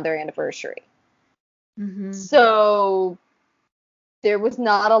November around their anniversary. Mm-hmm. So there was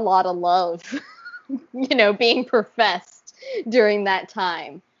not a lot of love, being professed during that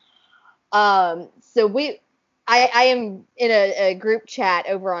time. So I am in a group chat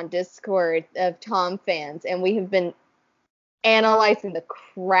over on Discord of Tom fans, and we have been analyzing the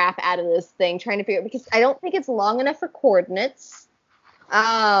crap out of this thing, trying to figure out, because I don't think it's long enough for coordinates.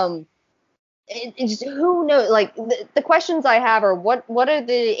 It just, who knows? Like, the questions I have are what are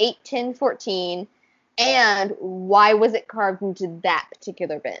the 8, 10, 14, and why was it carved into that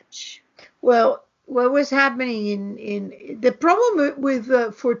particular bench? Well, what was happening in the problem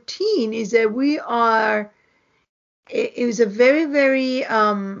with 14 is that it was a very, very,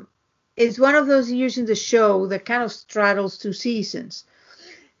 it's one of those years in the show that kind of straddles 2 seasons.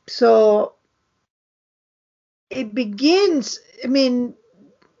 So it begins, I mean,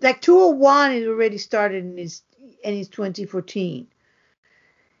 like 201 is already started and it's 2014.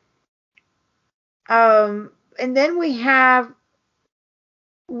 And then we have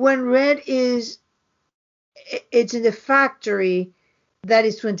when Red it's in the factory, that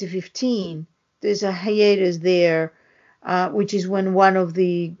is 2015. There's a hiatus there, which is when one of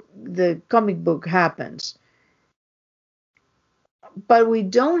the comic book happens. But we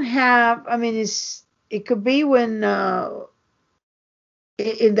don't have, I mean, it could be when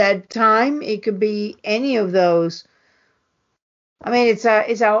in that time, it could be any of those. I mean, it's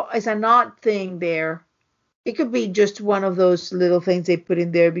an odd thing there. It could be just one of those little things they put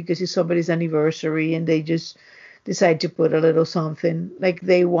in there because it's somebody's anniversary and they just decide to put a little something. Like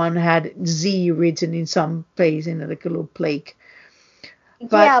one had Z written in some place in like a little plaque.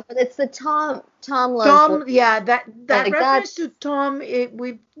 But it's the Tom yeah, that like reference to Tom,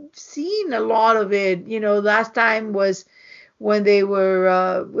 we've seen a lot of it. Last time was when they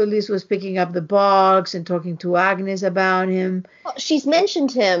were Willis was picking up the box and talking to Agnes about him. Well, she's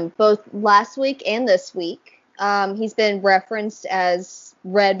mentioned him both last week and this week. He's been referenced as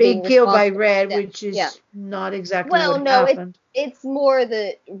Red being killed by Red, which is not exactly what happened. It's more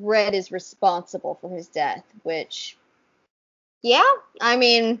that Red is responsible for his death, which, I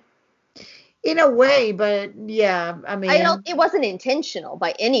mean, in a way, but yeah, I mean, it wasn't intentional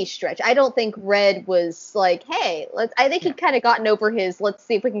by any stretch. I don't think Red was like, hey, I think he'd kind of gotten over his, let's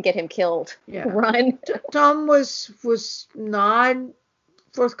see if we can get him killed run. Tom was not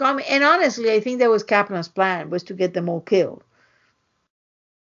forthcoming, and honestly, I think that was Kaplan's plan, was to get them all killed.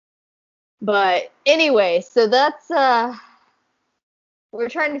 But anyway, so that's we're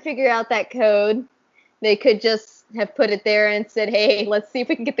trying to figure out that code. They could just have put it there and said, hey, let's see if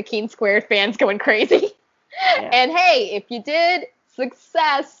we can get the Keen Squared fans going crazy. Yeah. And hey, if you did,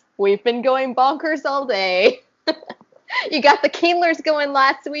 success. We've been going bonkers all day. You got the Keenlers going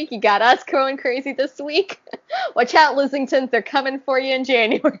last week. You got us going crazy this week. Watch out, Lizingtons. They're coming for you in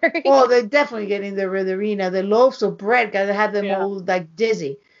January. Oh, they're definitely getting the arena. The loaves of bread got to have them all like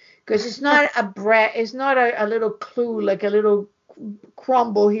dizzy. Because it's not a bread. It's not a little clue, like a little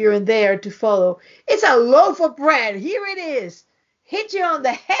crumble here and there to follow. It's a loaf of bread. Here it is. Hit you on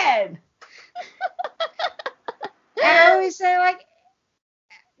the head. And I always say, like,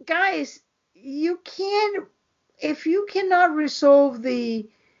 guys, if you cannot resolve the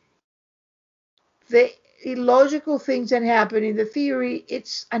illogical things that happen in the theory,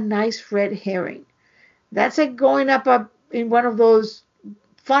 it's a nice red herring. That's like going up in one of those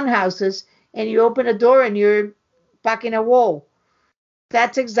fun houses and you open a door and you're back in a wall.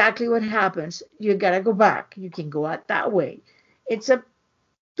 That's exactly what happens. You gotta go back. You can go out that way. It's a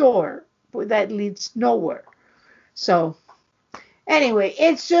door that leads nowhere. So anyway,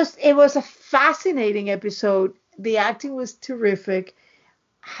 it was a fascinating episode. The acting was terrific.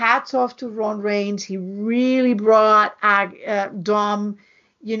 Hats off to Ron Raines. He really brought Dom,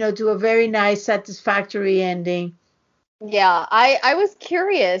 to a very nice, satisfactory ending. Yeah, I was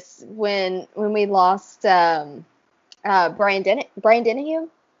curious when we lost Brian Dennehy. Dennehy.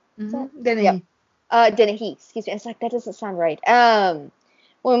 Dennehy. Excuse me. It's like, that doesn't sound right.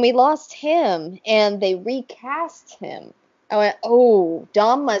 When we lost him and they recast him, I went, oh,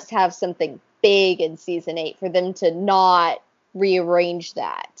 Dom must have something big in season 8 for them to not rearrange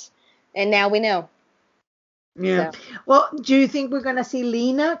that. And now we know. Yeah. So. Well, do you think we're gonna see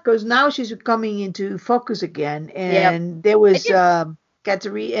Lena? Because now she's coming into focus again, and there was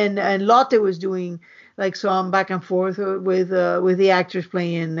Katarina and Lotte was doing like some back and forth with the actress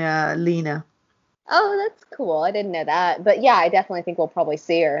playing Lena. Oh, that's cool. I didn't know that. But yeah, I definitely think we'll probably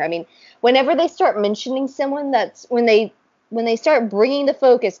see her. I mean, whenever they start mentioning someone, that's when they start bringing the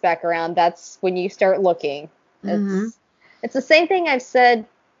focus back around, that's when you start looking. Mm-hmm. It's the same thing I've said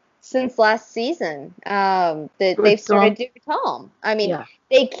since last season. That they've With started Tom. doing Tom. I mean, Yeah.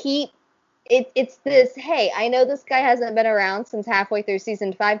 they keep it's this, hey, I know this guy hasn't been around since halfway through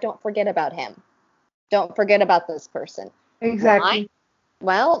season 5. Don't forget about him. Don't forget about this person. Why? Exactly.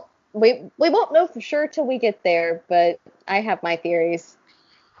 Well, we won't know for sure till we get there, but I have my theories.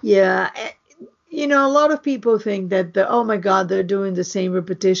 Yeah. You know, a lot of people think that oh my God, they're doing the same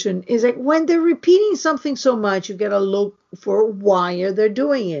repetition. Is like when they're repeating something so much, you gotta look for why are they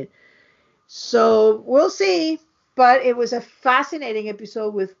doing it. So we'll see. But it was a fascinating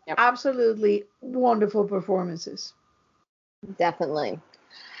episode with Yep, absolutely wonderful performances. definitely.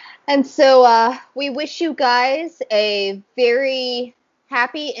 And so we wish you guys a very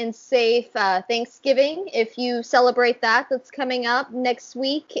happy and safe Thanksgiving if you celebrate that. That's coming up next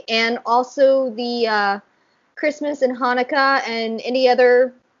week, and also the Christmas and Hanukkah and any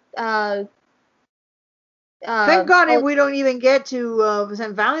other uh, Thank God holiday. we don't even get to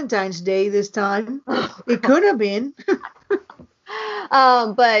St. Valentine's Day this time. Oh, It God. could have been.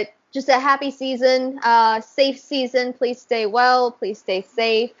 But just a happy season, safe season. Please stay well. Please stay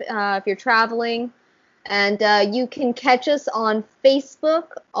safe if you're traveling. And you can catch us on Facebook,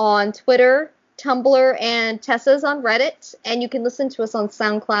 on Twitter, Tumblr, and Tessa's on Reddit. And you can listen to us on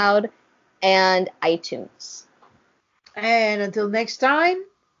SoundCloud and iTunes. And until next time,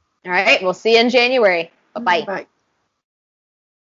 All right, we'll see you in January. Bye bye. bye.